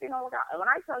PhD thing don't work out. And when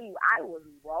I tell you I was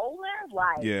rolling,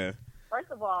 like, Yeah. First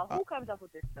of all, who comes up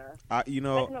with this stuff?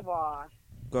 Second of all.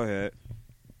 Go ahead.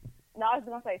 No, I was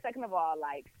going to say, second of all,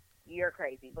 like, you're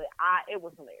crazy. But it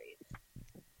was hilarious.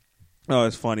 Oh,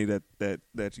 it's funny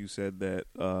that you said that,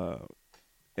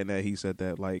 and that he said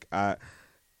that. Like,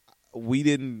 we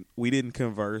didn't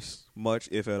converse much,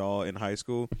 if at all, in high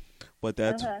school. But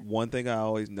that's one thing I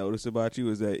always noticed about you,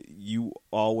 is that you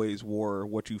always wore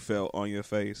what you felt on your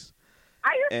face.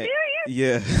 Are you serious?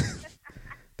 Yeah.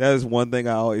 That is one thing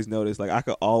I always noticed. Like, I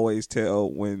could always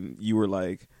tell when you were,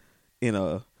 like, in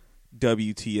a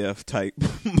WTF type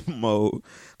mode,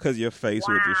 because your face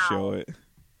would just show it.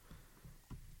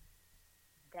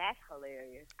 That's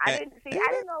hilarious. I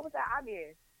didn't know it was that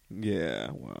obvious. Yeah,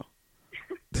 well,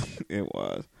 it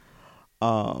was.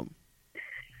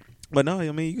 But no,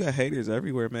 you got haters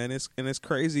everywhere, man. It's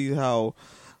crazy how,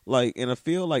 like, in a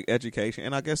field like education,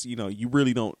 and I guess, you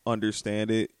really don't understand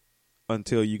it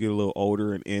until you get a little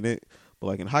older and in it. But,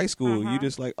 like, in high school, you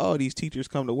just like, oh, these teachers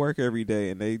come to work every day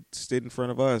and they sit in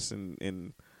front of us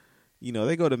and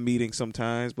they go to meetings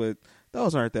sometimes, but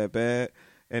those aren't that bad.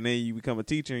 And then you become a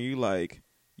teacher and you like,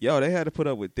 yo, they had to put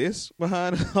up with this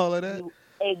behind all of that.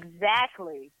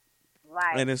 Exactly.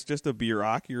 Right. And it's just a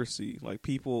bureaucracy. Like,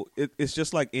 people, it's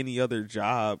just like any other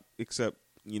job, except,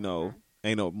 ain't no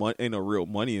real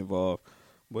money involved.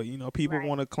 But, people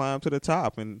want to climb to the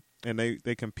top and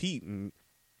they compete, and,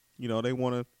 they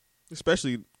want to,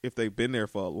 especially if they've been there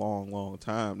for a long, long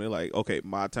time. They're like, okay,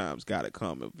 my time's got to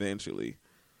come eventually.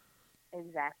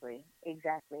 Exactly.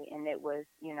 And it was,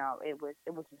 it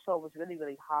was really,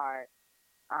 really hard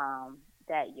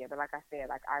that year. But like I said,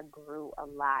 like, I grew a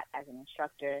lot as an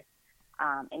instructor.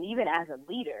 And even as a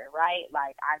leader, right?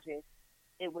 Like,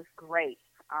 it was great.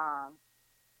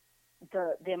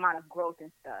 The amount of growth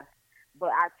and stuff. But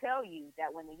I tell you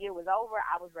that when the year was over,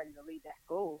 I was ready to leave that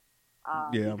school.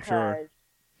 Yeah, I'm sure.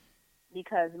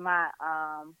 Because my,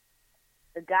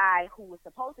 the guy who was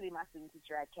supposed to be my student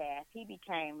teacher at Cass, he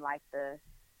became like the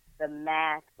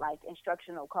math, like,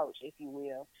 instructional coach, if you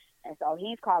will. And so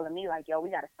he's calling me like, yo,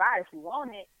 we got a spot if you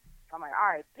want it. So I'm like, all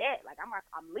right, bet. Like,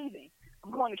 I'm leaving.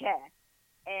 I'm going to Cass.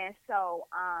 And so,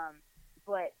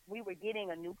 but we were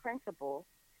getting a new principal,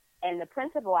 and the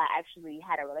principal I actually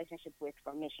had a relationship with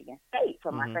from Michigan State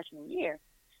from my freshman year.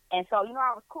 And so,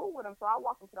 I was cool with him. So I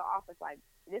walked into the office, like,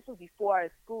 this was before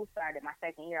school started my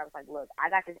second year. I was like, look, I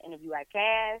got this interview at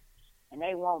Cass, and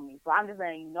they want me. So I'm just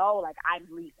letting you know, like, I'm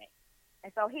leaving.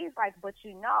 And so he's like, but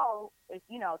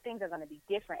if, things are going to be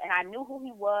different. And I knew who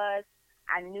he was.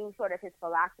 I knew sort of his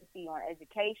philosophy on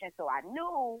education. So I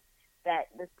knew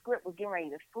that the script was getting ready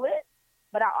to flip,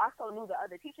 but I also knew the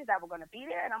other teachers that were going to be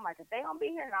there, and I'm like, if they don't be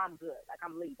here, then I'm good. Like,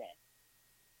 I'm leaving.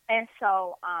 And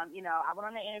so, I went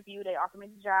on the interview. They offered me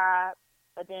the job,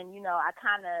 but then,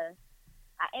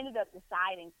 I ended up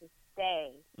deciding to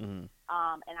stay, and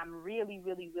I'm really,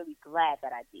 really, really glad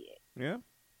that I did. Yeah?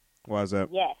 Why is that?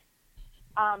 Yes.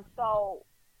 So,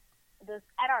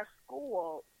 at our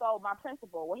school, so my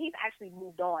principal, well, he's actually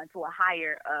moved on to a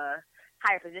higher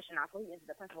position now, so he isn't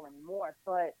the principal anymore.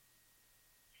 But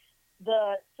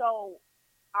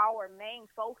our main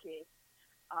focus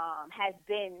has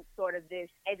been sort of this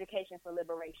education for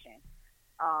liberation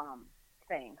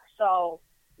thing. So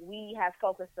we have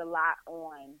focused a lot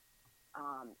on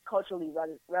culturally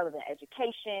relevant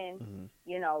education.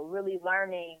 Really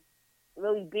learning,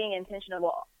 really being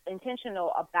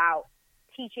intentional about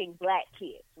teaching Black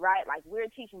kids, right? Like, we're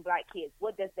teaching Black kids.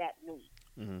 What does that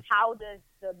mean? How does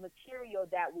the material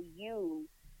that we use,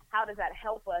 how does that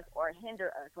help us or hinder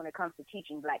us when it comes to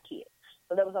teaching Black kids?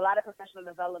 So there was a lot of professional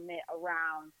development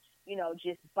around,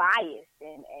 just bias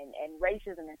and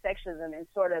racism and sexism and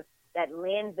sort of that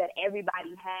lens that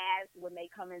everybody has when they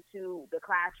come into the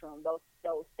classroom,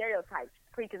 those stereotypes,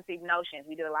 preconceived notions.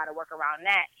 We did a lot of work around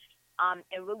that.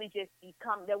 And really just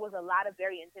there was a lot of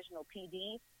very intentional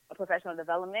PD, or professional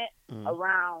development,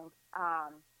 around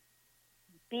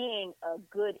being a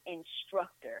good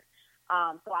instructor.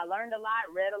 So I learned a lot,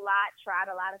 read a lot,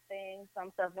 tried a lot of things.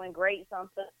 Some stuff went great, some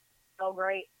stuff so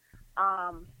great.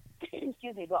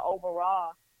 Excuse me, but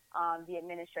overall, the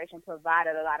administration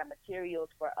provided a lot of materials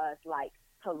for us, like,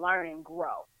 to learn and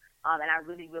grow. And I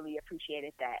really, really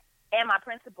appreciated that. And my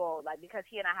principal, like, because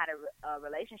he and I had a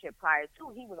relationship prior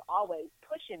to, he was always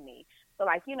pushing me. So,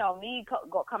 like, me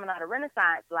coming out of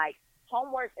Renaissance, like,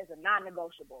 homework is a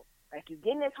non-negotiable. Like, you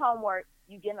getting this homework,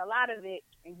 you getting a lot of it,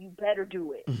 and you better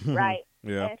do it, right?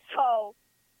 Yeah. And so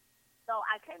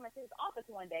I came into his office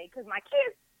one day because my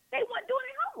kids, they weren't doing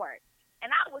their homework. And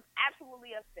I was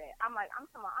absolutely upset. I'm like, I'm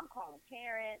calling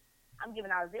parents. I'm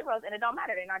giving out zeros, and it don't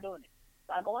matter. They're not doing it.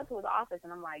 So I go into his office,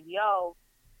 and I'm like, yo,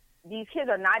 these kids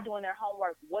are not doing their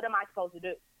homework. What am I supposed to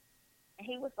do? And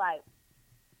he was like,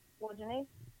 well, Janice,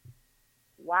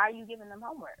 why are you giving them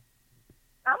homework?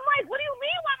 I'm like, what do you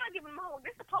mean why am I giving them homework?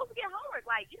 They're supposed to get homework.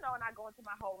 Like, you know, and I go into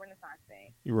my whole Renaissance thing.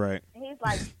 You're right. And he's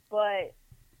like, but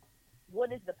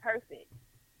what is the purpose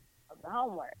of the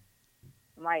homework?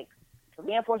 I'm like, to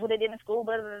reinforce what they did in school,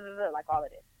 blah, blah, blah, blah, like all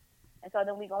of this. And so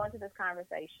then we go into this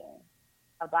conversation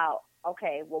about,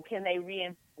 okay, well, can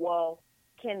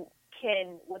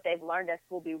what they've learned at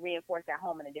school be reinforced at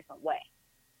home in a different way,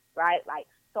 right? Like,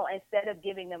 so instead of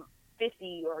giving them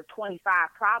 50 or 25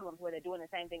 problems where they're doing the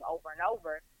same thing over and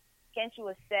over, can't you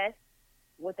assess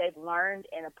what they've learned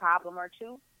in a problem or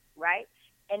two, right?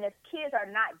 And if kids are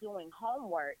not doing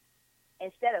homework,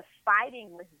 instead of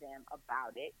fighting with them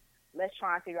about it, let's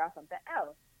try and figure out something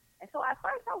else. And so at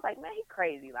first I was like, man, he's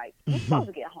crazy. Like, he's supposed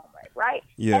to get homework, right?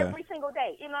 Yeah. Every single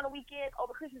day, even on the weekends,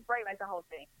 over Christmas break, like the whole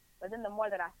thing. But then the more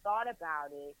that I thought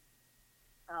about it,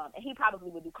 and he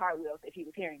probably would do cartwheels if he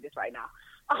was hearing this right now.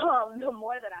 The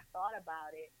more that I thought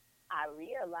about it, I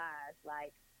realized,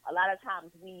 like, a lot of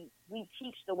times we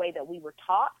teach the way that we were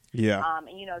taught. Yeah.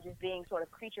 And, you know, just being sort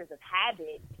of creatures of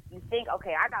habit, you think,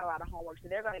 okay, I got a lot of homework, so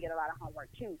they're going to get a lot of homework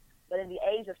too. But in the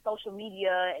age of social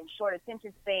media and short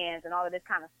attention spans and all of this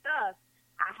kind of stuff,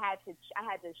 I had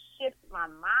to shift my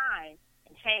mind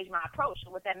and change my approach.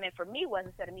 So what that meant for me was,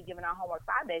 instead of me giving out homework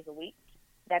 5 days a week,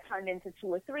 that turned into 2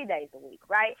 or 3 days a week,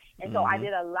 right? And so I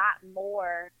did a lot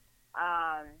more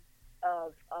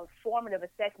of formative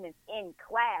assessments in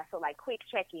class, so like quick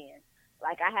check-ins.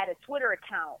 Like, I had a Twitter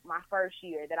account my first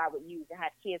year that I would use and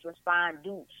have kids respond,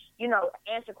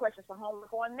 answer questions for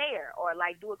homework on there, or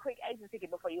like do a quick exit ticket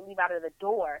before you leave out of the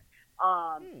door.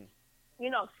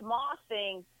 Small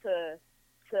things to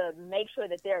make sure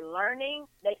that they're learning,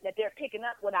 that they're picking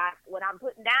up what I'm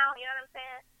putting down, you know what I'm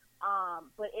saying?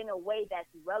 But in a way that's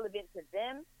relevant to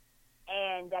them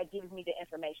and that gives me the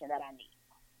information that I need.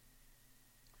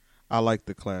 I like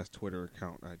the class Twitter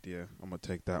account idea. I'm gonna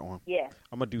take that one. Yeah,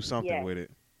 I'm gonna do something with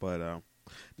it. But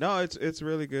no, it's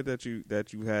really good that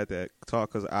you had that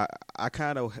talk, because I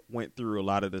kind of went through a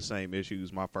lot of the same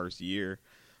issues my first year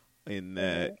in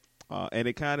that, and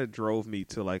it kind of drove me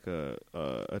to like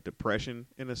a depression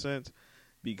in a sense,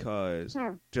 because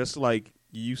just like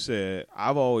you said,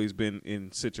 I've always been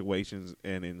in situations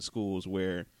and in schools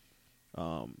where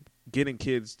getting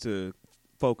kids to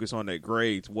focus on their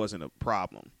grades wasn't a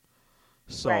problem.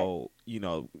 So,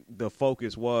 the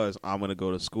focus was, I'm going to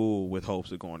go to school with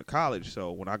hopes of going to college.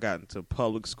 So when I got into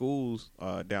public schools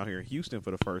down here in Houston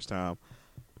for the first time,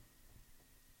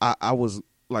 I was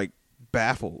like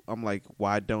baffled. I'm like,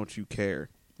 why don't you care?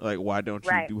 Like, why don't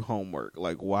you do homework?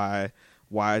 Like, why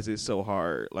is it so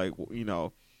hard? Like,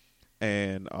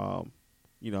 and I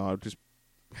just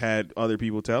had other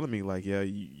people telling me, like, yeah,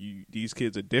 you these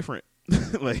kids are different.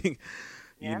 Like,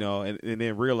 and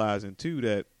then realizing too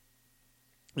that,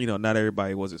 not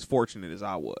everybody was as fortunate as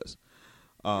I was.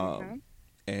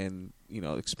 And,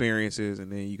 experiences, and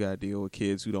then you got to deal with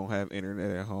kids who don't have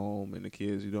internet at home, and the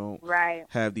kids who don't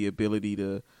have the ability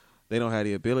to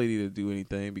do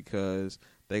anything because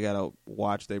they got to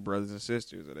watch their brothers and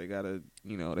sisters, or they got to,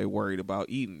 they worried about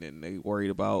eating, and they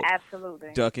worried about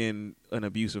ducking an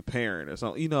abusive parent or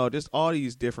something, just all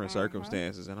these different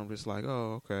circumstances. And I'm just like,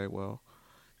 oh, okay, well,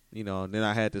 and then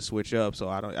I had to switch up. So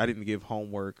I didn't give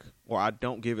homework, or I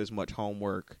don't give as much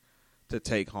homework to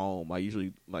take home. I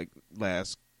usually, like,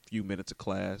 last few minutes of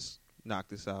class, knock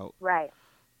this out. Right.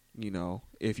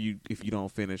 If you don't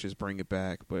finish, just bring it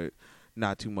back, but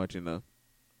not too much in the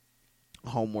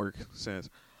homework sense.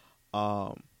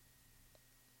 So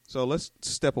let's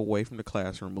step away from the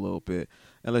classroom a little bit,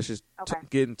 and let's just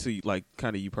get into like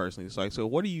kind of you personally. It's like, so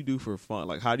what do you do for fun?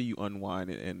 Like, how do you unwind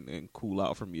and cool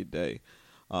out from your day?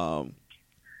 And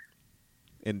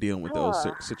dealing with those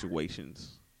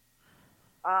situations.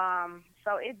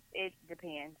 So it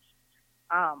depends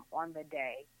on the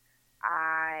day.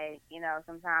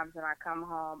 Sometimes when I come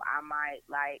home, I might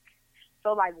like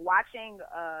watching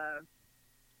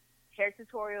hair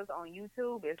tutorials on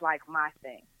YouTube is like my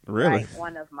thing. Really? Right?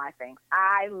 One of my things.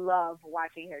 I love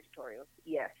watching hair tutorials.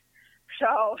 Yes.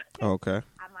 So okay.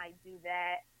 I might do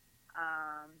that.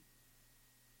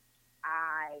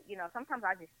 Sometimes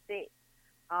I just sit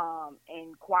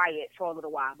and quiet for a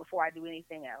little while before I do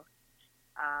anything else.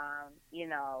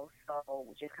 So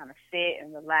just kind of sit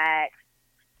and relax.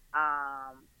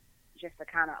 just to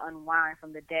kind of unwind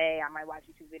from the day. I might watch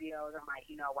YouTube videos. I might,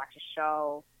 watch a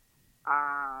show.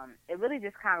 It really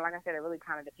just kind of, like I said, it really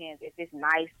kind of depends. If it's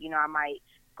nice, I might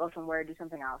go somewhere, do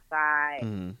something outside.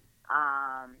 Mm-hmm.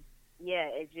 Yeah,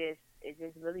 it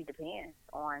just really depends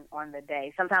on the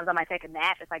day. Sometimes I might take a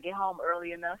nap if I get home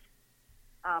early enough,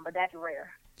 but that's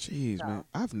rare. Jeez, man,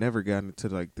 I've never gotten into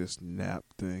like this nap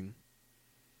thing.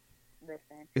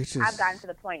 Listen, it's just... I've gotten to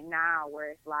the point now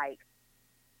where it's like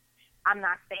I'm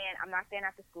not staying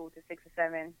after school till 6 or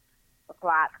 7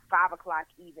 o'clock, 5 o'clock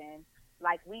even.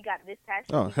 Like we got this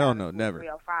past. Oh hell no, never.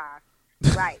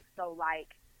 3:05. Right. So like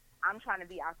I'm trying to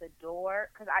be out the door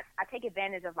because I take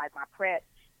advantage of like my prep.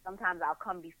 Sometimes I'll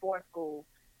come before school.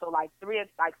 So like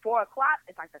 4 o'clock,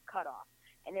 it's like the cutoff.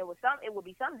 And it would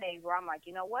be some days where I'm like,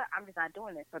 you know what? I'm just not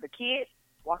doing this for the kids.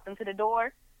 Walk them to the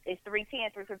door. It's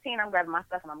 3:10, 3:15. I'm grabbing my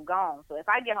stuff and I'm gone. So if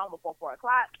I get home before 4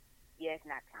 o'clock, yeah, it's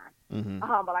nap time. Mm-hmm.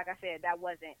 But like I said, that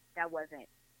wasn't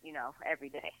every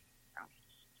day. So.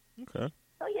 Okay.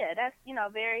 So yeah, that's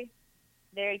very,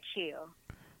 very chill.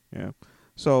 Yeah.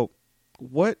 So,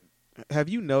 what have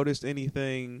you noticed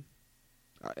anything?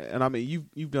 And I mean,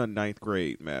 you've done 9th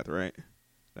grade math, right?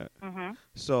 Mm-hmm.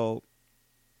 So,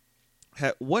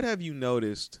 what have you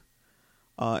noticed?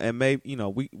 And maybe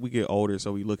we get older,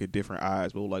 so we look at different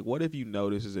eyes. But like, what have you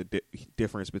noticed is a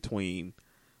difference between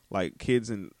like kids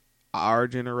in our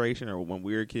generation or when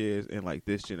we were kids and like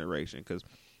this generation? Because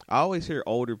I always hear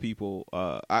older people.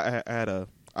 I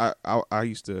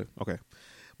used to. Okay,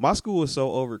 my school was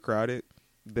so overcrowded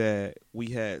that we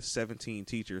had 17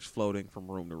 teachers floating from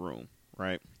room to room.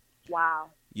 Right. Wow.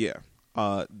 Yeah.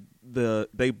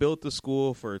 They built the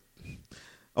school for.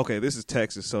 Okay, this is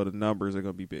Texas, so the numbers are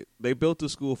going to be big. They built the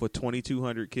school for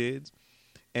 2,200 kids,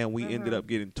 and we ended up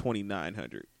getting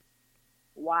 2,900.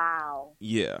 Wow.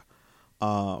 Yeah.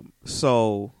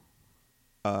 So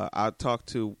I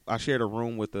shared a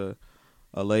room with a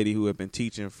lady who had been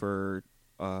teaching for,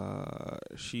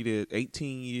 she did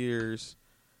 18 years,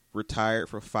 retired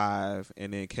for 5,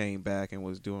 and then came back and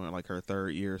was doing like her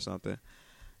 3rd year or something.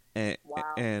 And,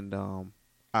 wow. And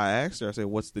I asked her, I said,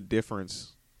 what's the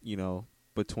difference,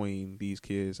 between these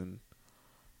kids and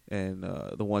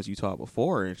the ones you taught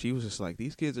before? And she was just like,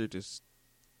 these kids are just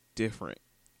different.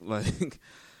 Like,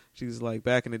 she's like,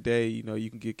 back in the day, you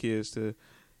can get kids to,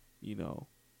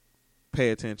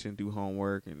 pay attention, do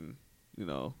homework, and,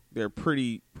 they're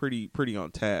pretty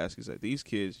on task. He's like, these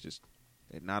kids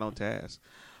they're not on task.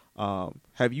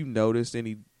 Have you noticed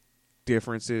any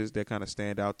differences that kind of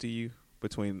stand out to you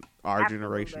between our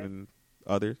generation and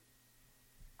others?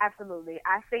 Absolutely.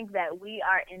 I think that we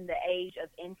are in the age of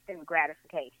instant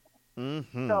gratification.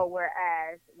 Mm-hmm. So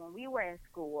whereas when we were in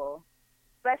school,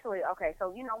 especially,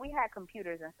 we had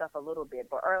computers and stuff a little bit,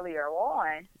 but earlier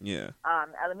on,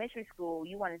 elementary school,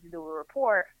 you wanted to do a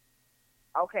report.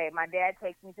 Okay, my dad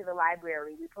takes me to the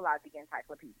library. We pull out the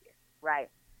encyclopedia, right?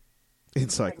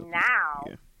 Encyclopedia.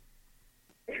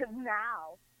 But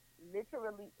now,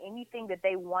 literally anything that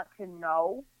they want to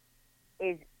know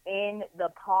is in the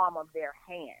palm of their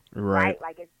hand, right?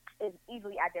 Like it's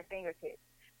easily at their fingertips.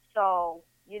 So,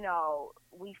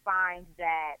 we find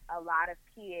that a lot of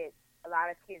kids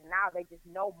now, they just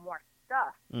know more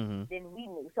stuff than we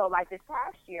knew. So like this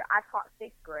past year, I taught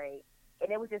 6th grade,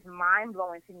 and it was just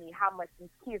mind-blowing to me how much these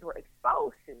kids were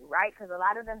exposed to, right? Because a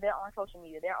lot of them, they're on social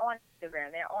media, they're on Instagram,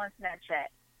 they're on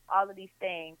Snapchat, all of these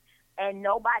things, and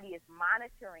nobody is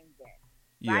monitoring them,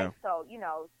 right? So,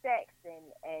 sex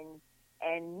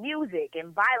and music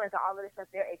and violence and all of this stuff,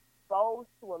 they're exposed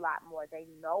to a lot more. They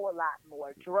know a lot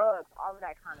more. Drugs, all of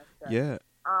that kind of stuff. Yeah.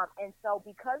 And so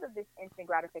because of this instant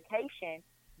gratification,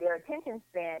 their attention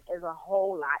span is a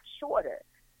whole lot shorter.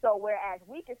 So whereas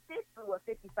we could sit through a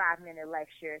 55-minute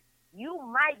lecture, you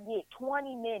might get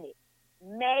 20 minutes,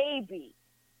 maybe,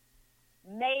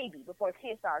 before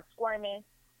kids start squirming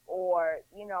or,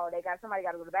 somebody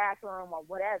got to go to the bathroom or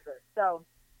whatever. So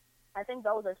I think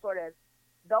those are sort of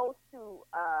those two,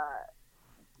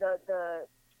 the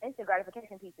instant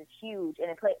gratification piece is huge, and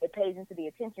it plays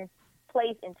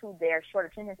into their short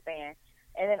attention span.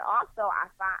 And then also, I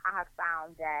have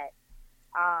found that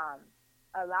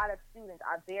a lot of students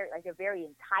are they're very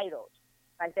entitled.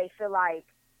 Like they feel like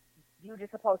you're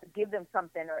just supposed to give them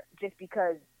something, or just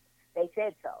because they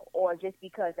said so, or just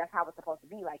because that's how it's supposed to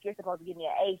be. Like you're supposed to give me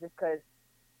an A just because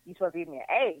you're supposed to give me an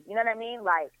A. You know what I mean?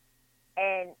 Like.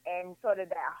 And sort of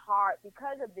that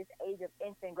because of this age of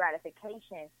instant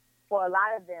gratification, for a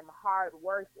lot of them, hard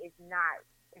work is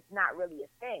not really a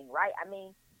thing, right? I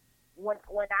mean, when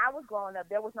I was growing up,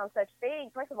 there was no such thing.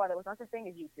 First of all, there was no such thing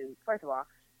as YouTube. First of all.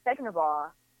 Second of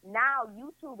all, now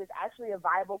YouTube is actually a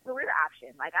viable career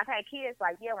option. Like, I've had kids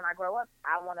like, yeah, when I grow up,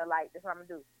 I want to, like, this is what I'm going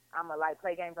to do. I'm going to, like,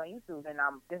 play games on YouTube, and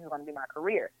this is going to be my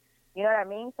career. You know what I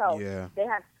mean? So Yeah. they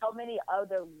have so many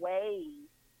other ways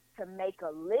to make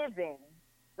a living,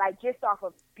 like, just off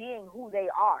of being who they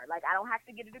are. Like, I don't have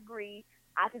to get a degree.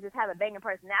 I can just have a banging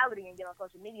personality and get on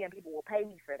social media, and people will pay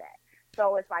me for that.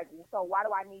 So it's like, so why do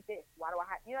I need this? Why do I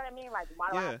have, you know what I mean? Like, why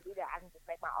do I have to do that? I can just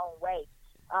make my own way.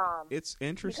 It's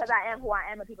interesting. Because I am who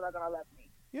I am, and people are going to love me.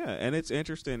 Yeah, and it's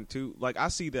interesting, too. Like, I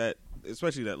see that,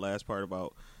 especially that last part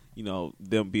about, you know,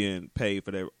 them being paid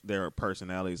for their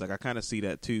personalities. Like, I kind of see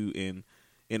that, too,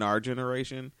 in our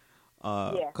generation.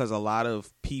 Because a lot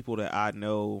of people that I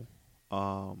know,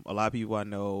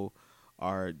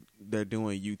 they're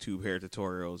doing YouTube hair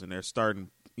tutorials, and they're starting,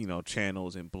 you know,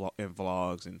 channels and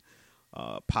vlogs and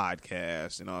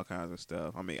podcasts and all kinds of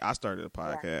stuff. I mean, I started a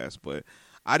podcast, but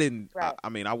I didn't. Right. I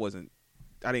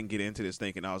didn't get into this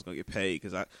thinking I was gonna get paid,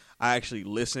 because I actually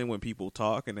listen when people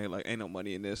talk, and they're like, "Ain't no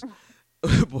money in this,"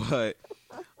 but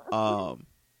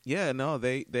yeah, no,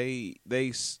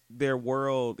 their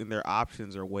world and their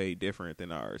options are way different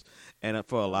than ours, and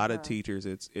for a lot of teachers,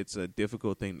 it's a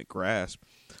difficult thing to grasp.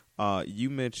 You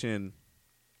mentioned,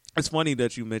 it's funny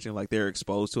that you mentioned like they're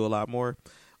exposed to a lot more,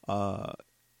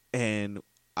 and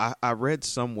I read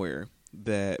somewhere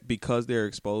that because they're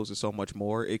exposed to so much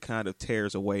more, it kind of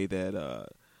tears away that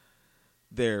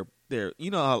their you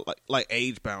know, like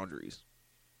age boundaries.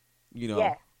 You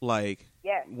know, like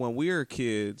when we were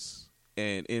kids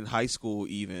and in high school,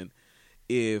 even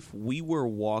if we were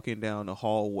walking down the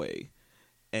hallway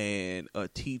and a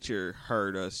teacher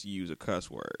heard us use a cuss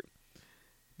word,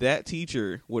 that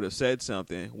teacher would have said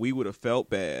something. We would have felt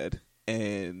bad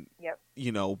and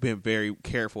you know, been very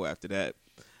careful after that.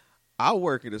 I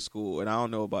work at a school, and I don't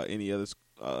know about any other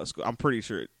school. I'm pretty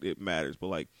sure it matters, but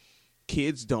like,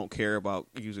 kids don't care about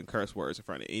using curse words in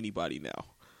front of anybody now,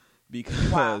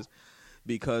 because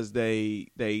they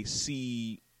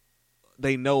see,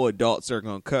 they know adults are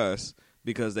gonna cuss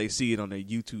because they see it on their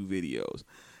YouTube videos,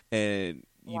 and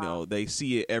you know, they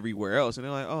see it everywhere else, and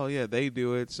they're like, oh yeah, they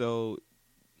do it, so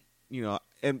you know.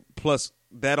 And plus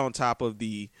that, on top of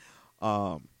the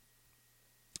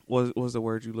what was the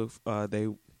word you look they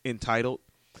entitled.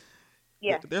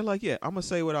 Yeah, they're like, yeah, I'm gonna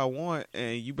say what I want,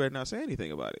 and you better not say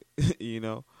anything about it. You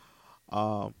know.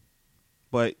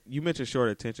 But you mentioned short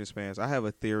attention spans. I have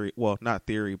a theory. Well, not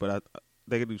theory, but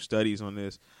they can do studies on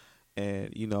this. And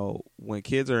you know, when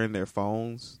kids are in their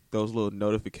phones, those little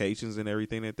notifications and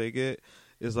everything that they get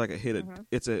is like a hit.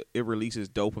 It releases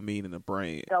dopamine in the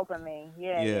brain. Dopamine,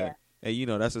 yeah. And you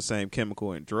know, that's the same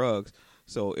chemical in drugs.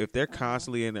 So if they're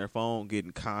constantly in their phone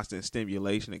getting constant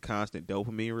stimulation and constant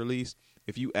dopamine release,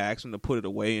 if you ask them to put it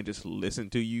away and just listen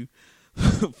to you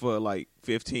for like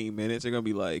 15 minutes, they're going to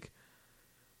be like,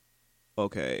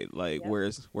 okay, like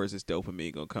where's this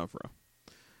dopamine going to come from?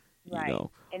 Right. You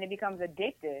know? And it becomes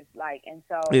addictive. Like, and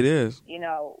so it is, you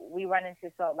know, we run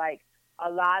into, so like a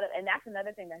lot of, and that's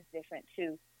another thing that's different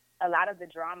too. A lot of the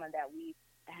drama that we've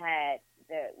had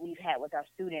with our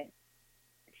students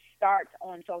starts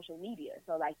on social media.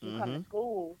 So like, you come to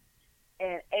school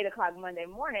and 8:00 Monday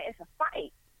morning, it's a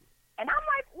fight. And I'm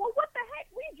like, well, what the heck?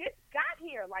 We just got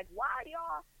here. Like, why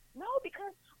y'all? No,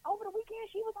 because over the weekend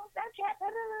she was on Snapchat, blah, blah,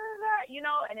 blah, blah, you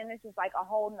know, and then it's just like a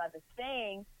whole nother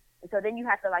thing. And so then you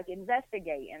have to like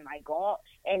investigate and like go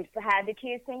and have the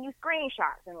kids send you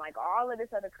screenshots and like all of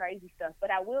this other crazy stuff. But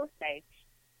I will say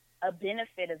a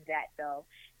benefit of that though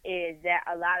is that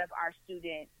a lot of our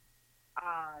students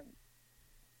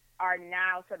are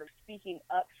now sort of speaking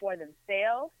up for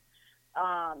themselves.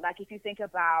 Like if you think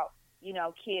about, you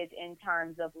know, kids in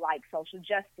terms of like social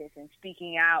justice and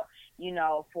speaking out, you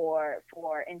know, for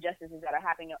injustices that are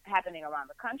happening around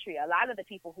the country, a lot of the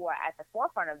people who are at the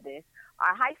forefront of this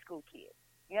are high school kids.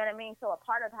 You know what I mean? So a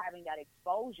part of having that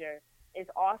exposure is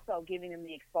also giving them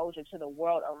the exposure to the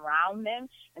world around them.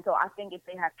 And so I think if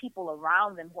they have people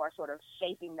around them who are sort of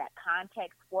shaping that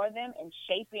context for them and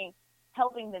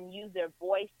helping them use their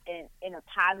voice in a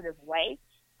positive way,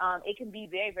 it can be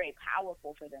very, very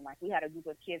powerful for them. Like we had a group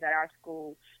of kids at our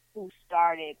school who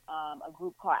started a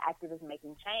group called Activists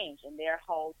Making Change, and their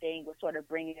whole thing was sort of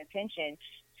bringing attention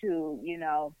to, you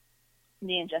know,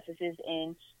 the injustices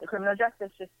in the criminal justice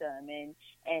system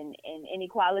and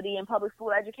inequality in public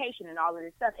school education and all of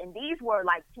this stuff. And these were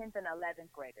like 10th and 11th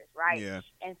graders, right? Yeah.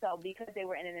 And so because they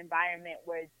were in an environment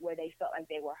where they felt like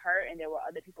they were hurt and there were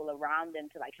other people around them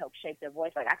to like help shape their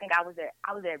voice. Like I think I was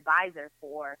their advisor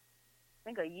for I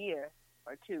think a year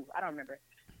or two. I don't remember.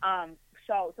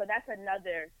 So that's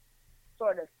another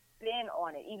sort of spin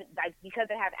on it, even like because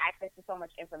they have access to so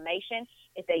much information.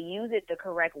 If they use it the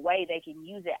correct way, they can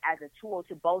use it as a tool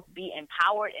to both be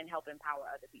empowered and help empower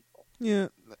other people. Yeah,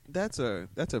 that's a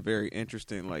very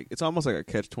interesting, like, it's almost like a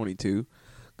catch-22,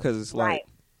 because it's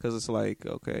like,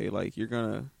 okay, like, you're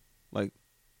gonna, like,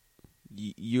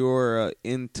 you're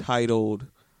entitled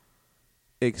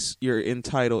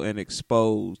and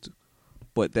exposed,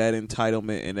 but that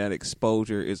entitlement and that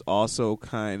exposure is also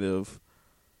kind of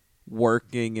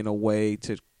working in a way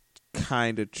to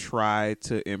kind of try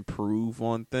to improve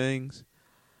on things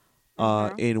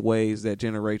in ways that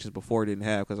generations before didn't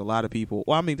have, because a lot of people,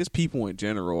 well, I mean, just people in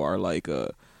general are like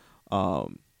a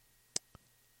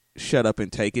shut up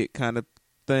and take it kind of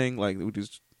thing, like we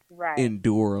just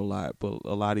endure a lot. But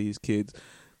a lot of these kids,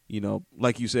 you know,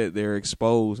 like you said, they're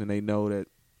exposed and they know that,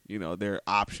 you know, there are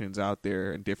options out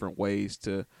there and different ways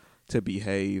to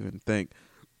behave and think.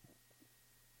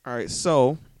 All right,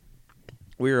 so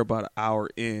we're about an hour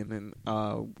in, and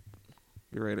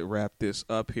we're ready to wrap this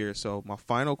up here. So my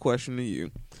final question to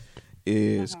you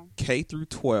is, K through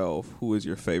 12, who is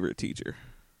your favorite teacher?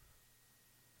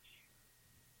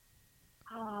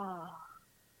 Oh,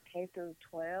 K through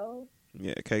 12?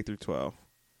 Yeah, K through 12.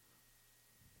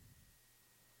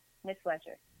 Miss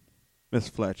Fletcher. Miss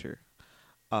Fletcher.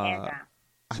 Hands down.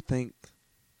 I think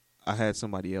I had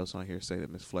somebody else on here say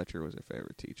that Miss Fletcher was her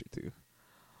favorite teacher too.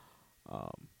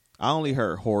 I only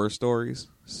heard horror stories,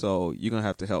 so you're going to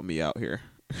have to help me out here.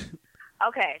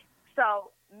 Okay,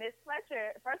 so Miss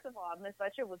Fletcher, first of all, Miss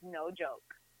Fletcher was no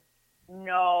joke.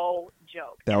 No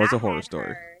joke. That was a horror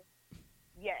story.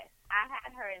 Yes, I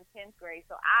had her in 10th grade,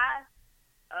 so I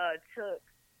took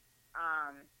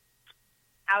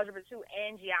Algebra 2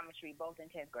 and Geometry, both in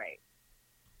 10th grade.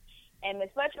 And Miss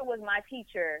Fletcher was my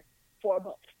teacher for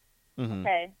both.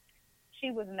 Okay? She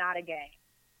was not a game.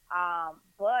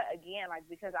 But again, like,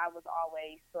 because I was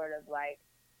always sort of like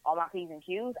on my P's and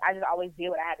Q's, I just always did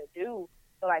what I had to do.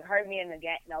 So like, hurt me in the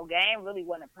game, no game really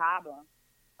wasn't a problem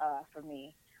for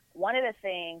me. One of the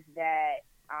things that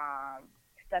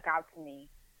stuck out to me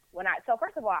so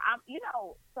first of all,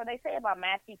 so they say about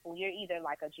math people, you're either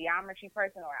like a geometry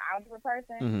person or an algebra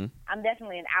person. I'm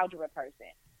definitely an algebra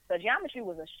person. So geometry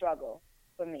was a struggle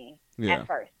for me at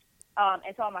first.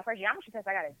 And so on my first geometry test,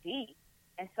 I got a D.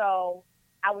 And so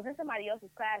I was in somebody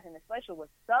else's class, and Miss Fletcher was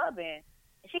subbing,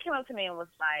 and she came up to me and was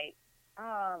like,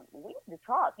 we need to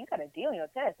talk. You got a D on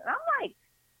your test. And I'm like,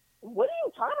 what are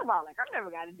you talking about? Like, I've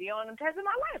never got a D on a test in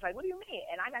my life. Like, what do you mean?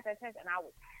 And I got that test, and I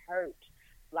was hurt.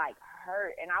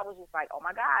 And I was just like, oh,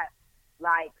 my God.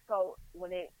 Like, so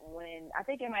when I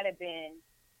think it might have been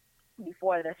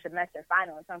before the semester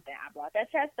final or something, I brought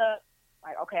that test up.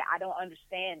 Like, okay, I don't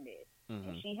understand this.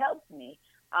 And she helped me.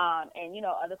 And you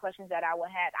know, other questions that I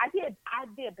would have, I did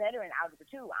better in Algebra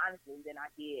 2, honestly, than I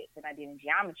did in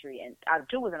Geometry. And Algebra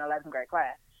 2 was an 11th grade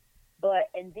class.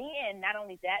 And then not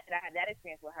only that I had that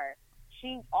experience with her,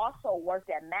 she also worked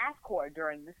at Math Corps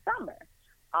during the summer.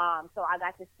 So I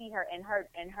got to see her, and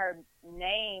her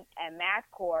name at Math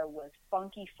Corps was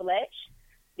Funky Fletch,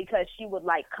 because she would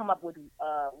like come up with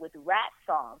rap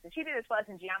songs, and she did this for us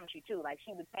in Geometry too. Like,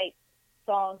 she would take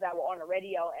songs that were on the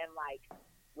radio and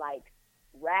like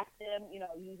rap them, you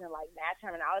know, using like math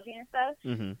terminology and stuff.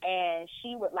 And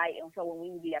she would and so when we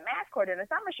would be at Math Corps in the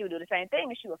summer, she would do the same thing,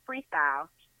 and she would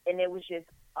freestyle, and it was just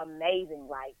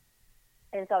amazing. Like,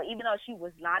 and so even though she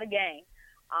was not a gang,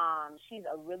 she's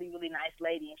a really, really nice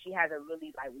lady, and she has a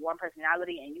really like warm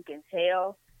personality, and you can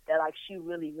tell that like she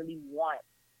really, really wants,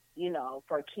 you know,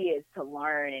 for kids to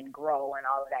learn and grow and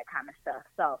all of that kind of stuff.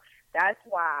 So that's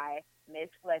why Miss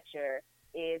Fletcher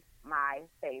is my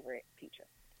favorite teacher.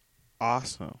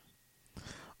 Awesome.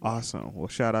 Well,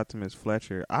 shout out to Miss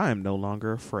Fletcher. I am no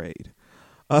longer afraid.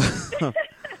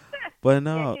 But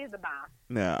no, yeah, she's the bomb.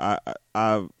 Yeah,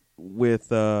 I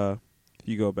with if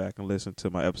you go back and listen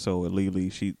to my episode with Lily,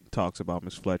 she talks about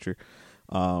Miss Fletcher.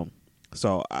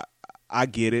 So I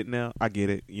get it now. I get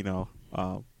it. You know,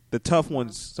 the tough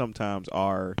ones sometimes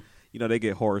are, you know, they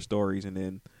get horror stories and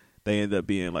then they end up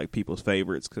being like people's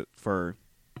favorites for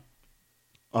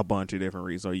a bunch of different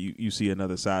reasons, or you see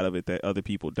another side of it that other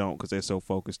people don't because they're so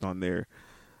focused on their,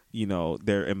 you know,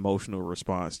 their emotional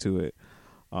response to it.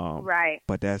 Right.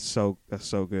 But that's so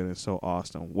good and so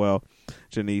awesome. Well,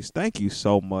 Janice, thank you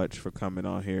so much for coming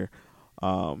on here.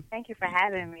 Thank you for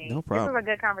having me. No problem. This was a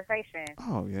good conversation.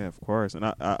 Oh yeah, of course. And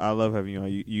I love having you on.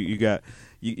 You got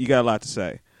a lot to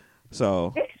say.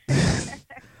 So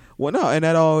well, no, and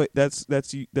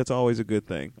that's always a good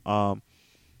thing. 'Cause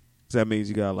that means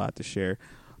you got a lot to share.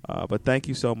 But thank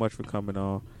you so much for coming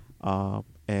on.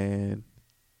 And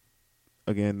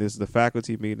again, this is the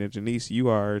faculty meeting. And Janice, you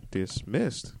are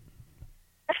dismissed.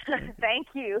 Thank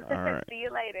you. All right. See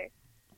you later.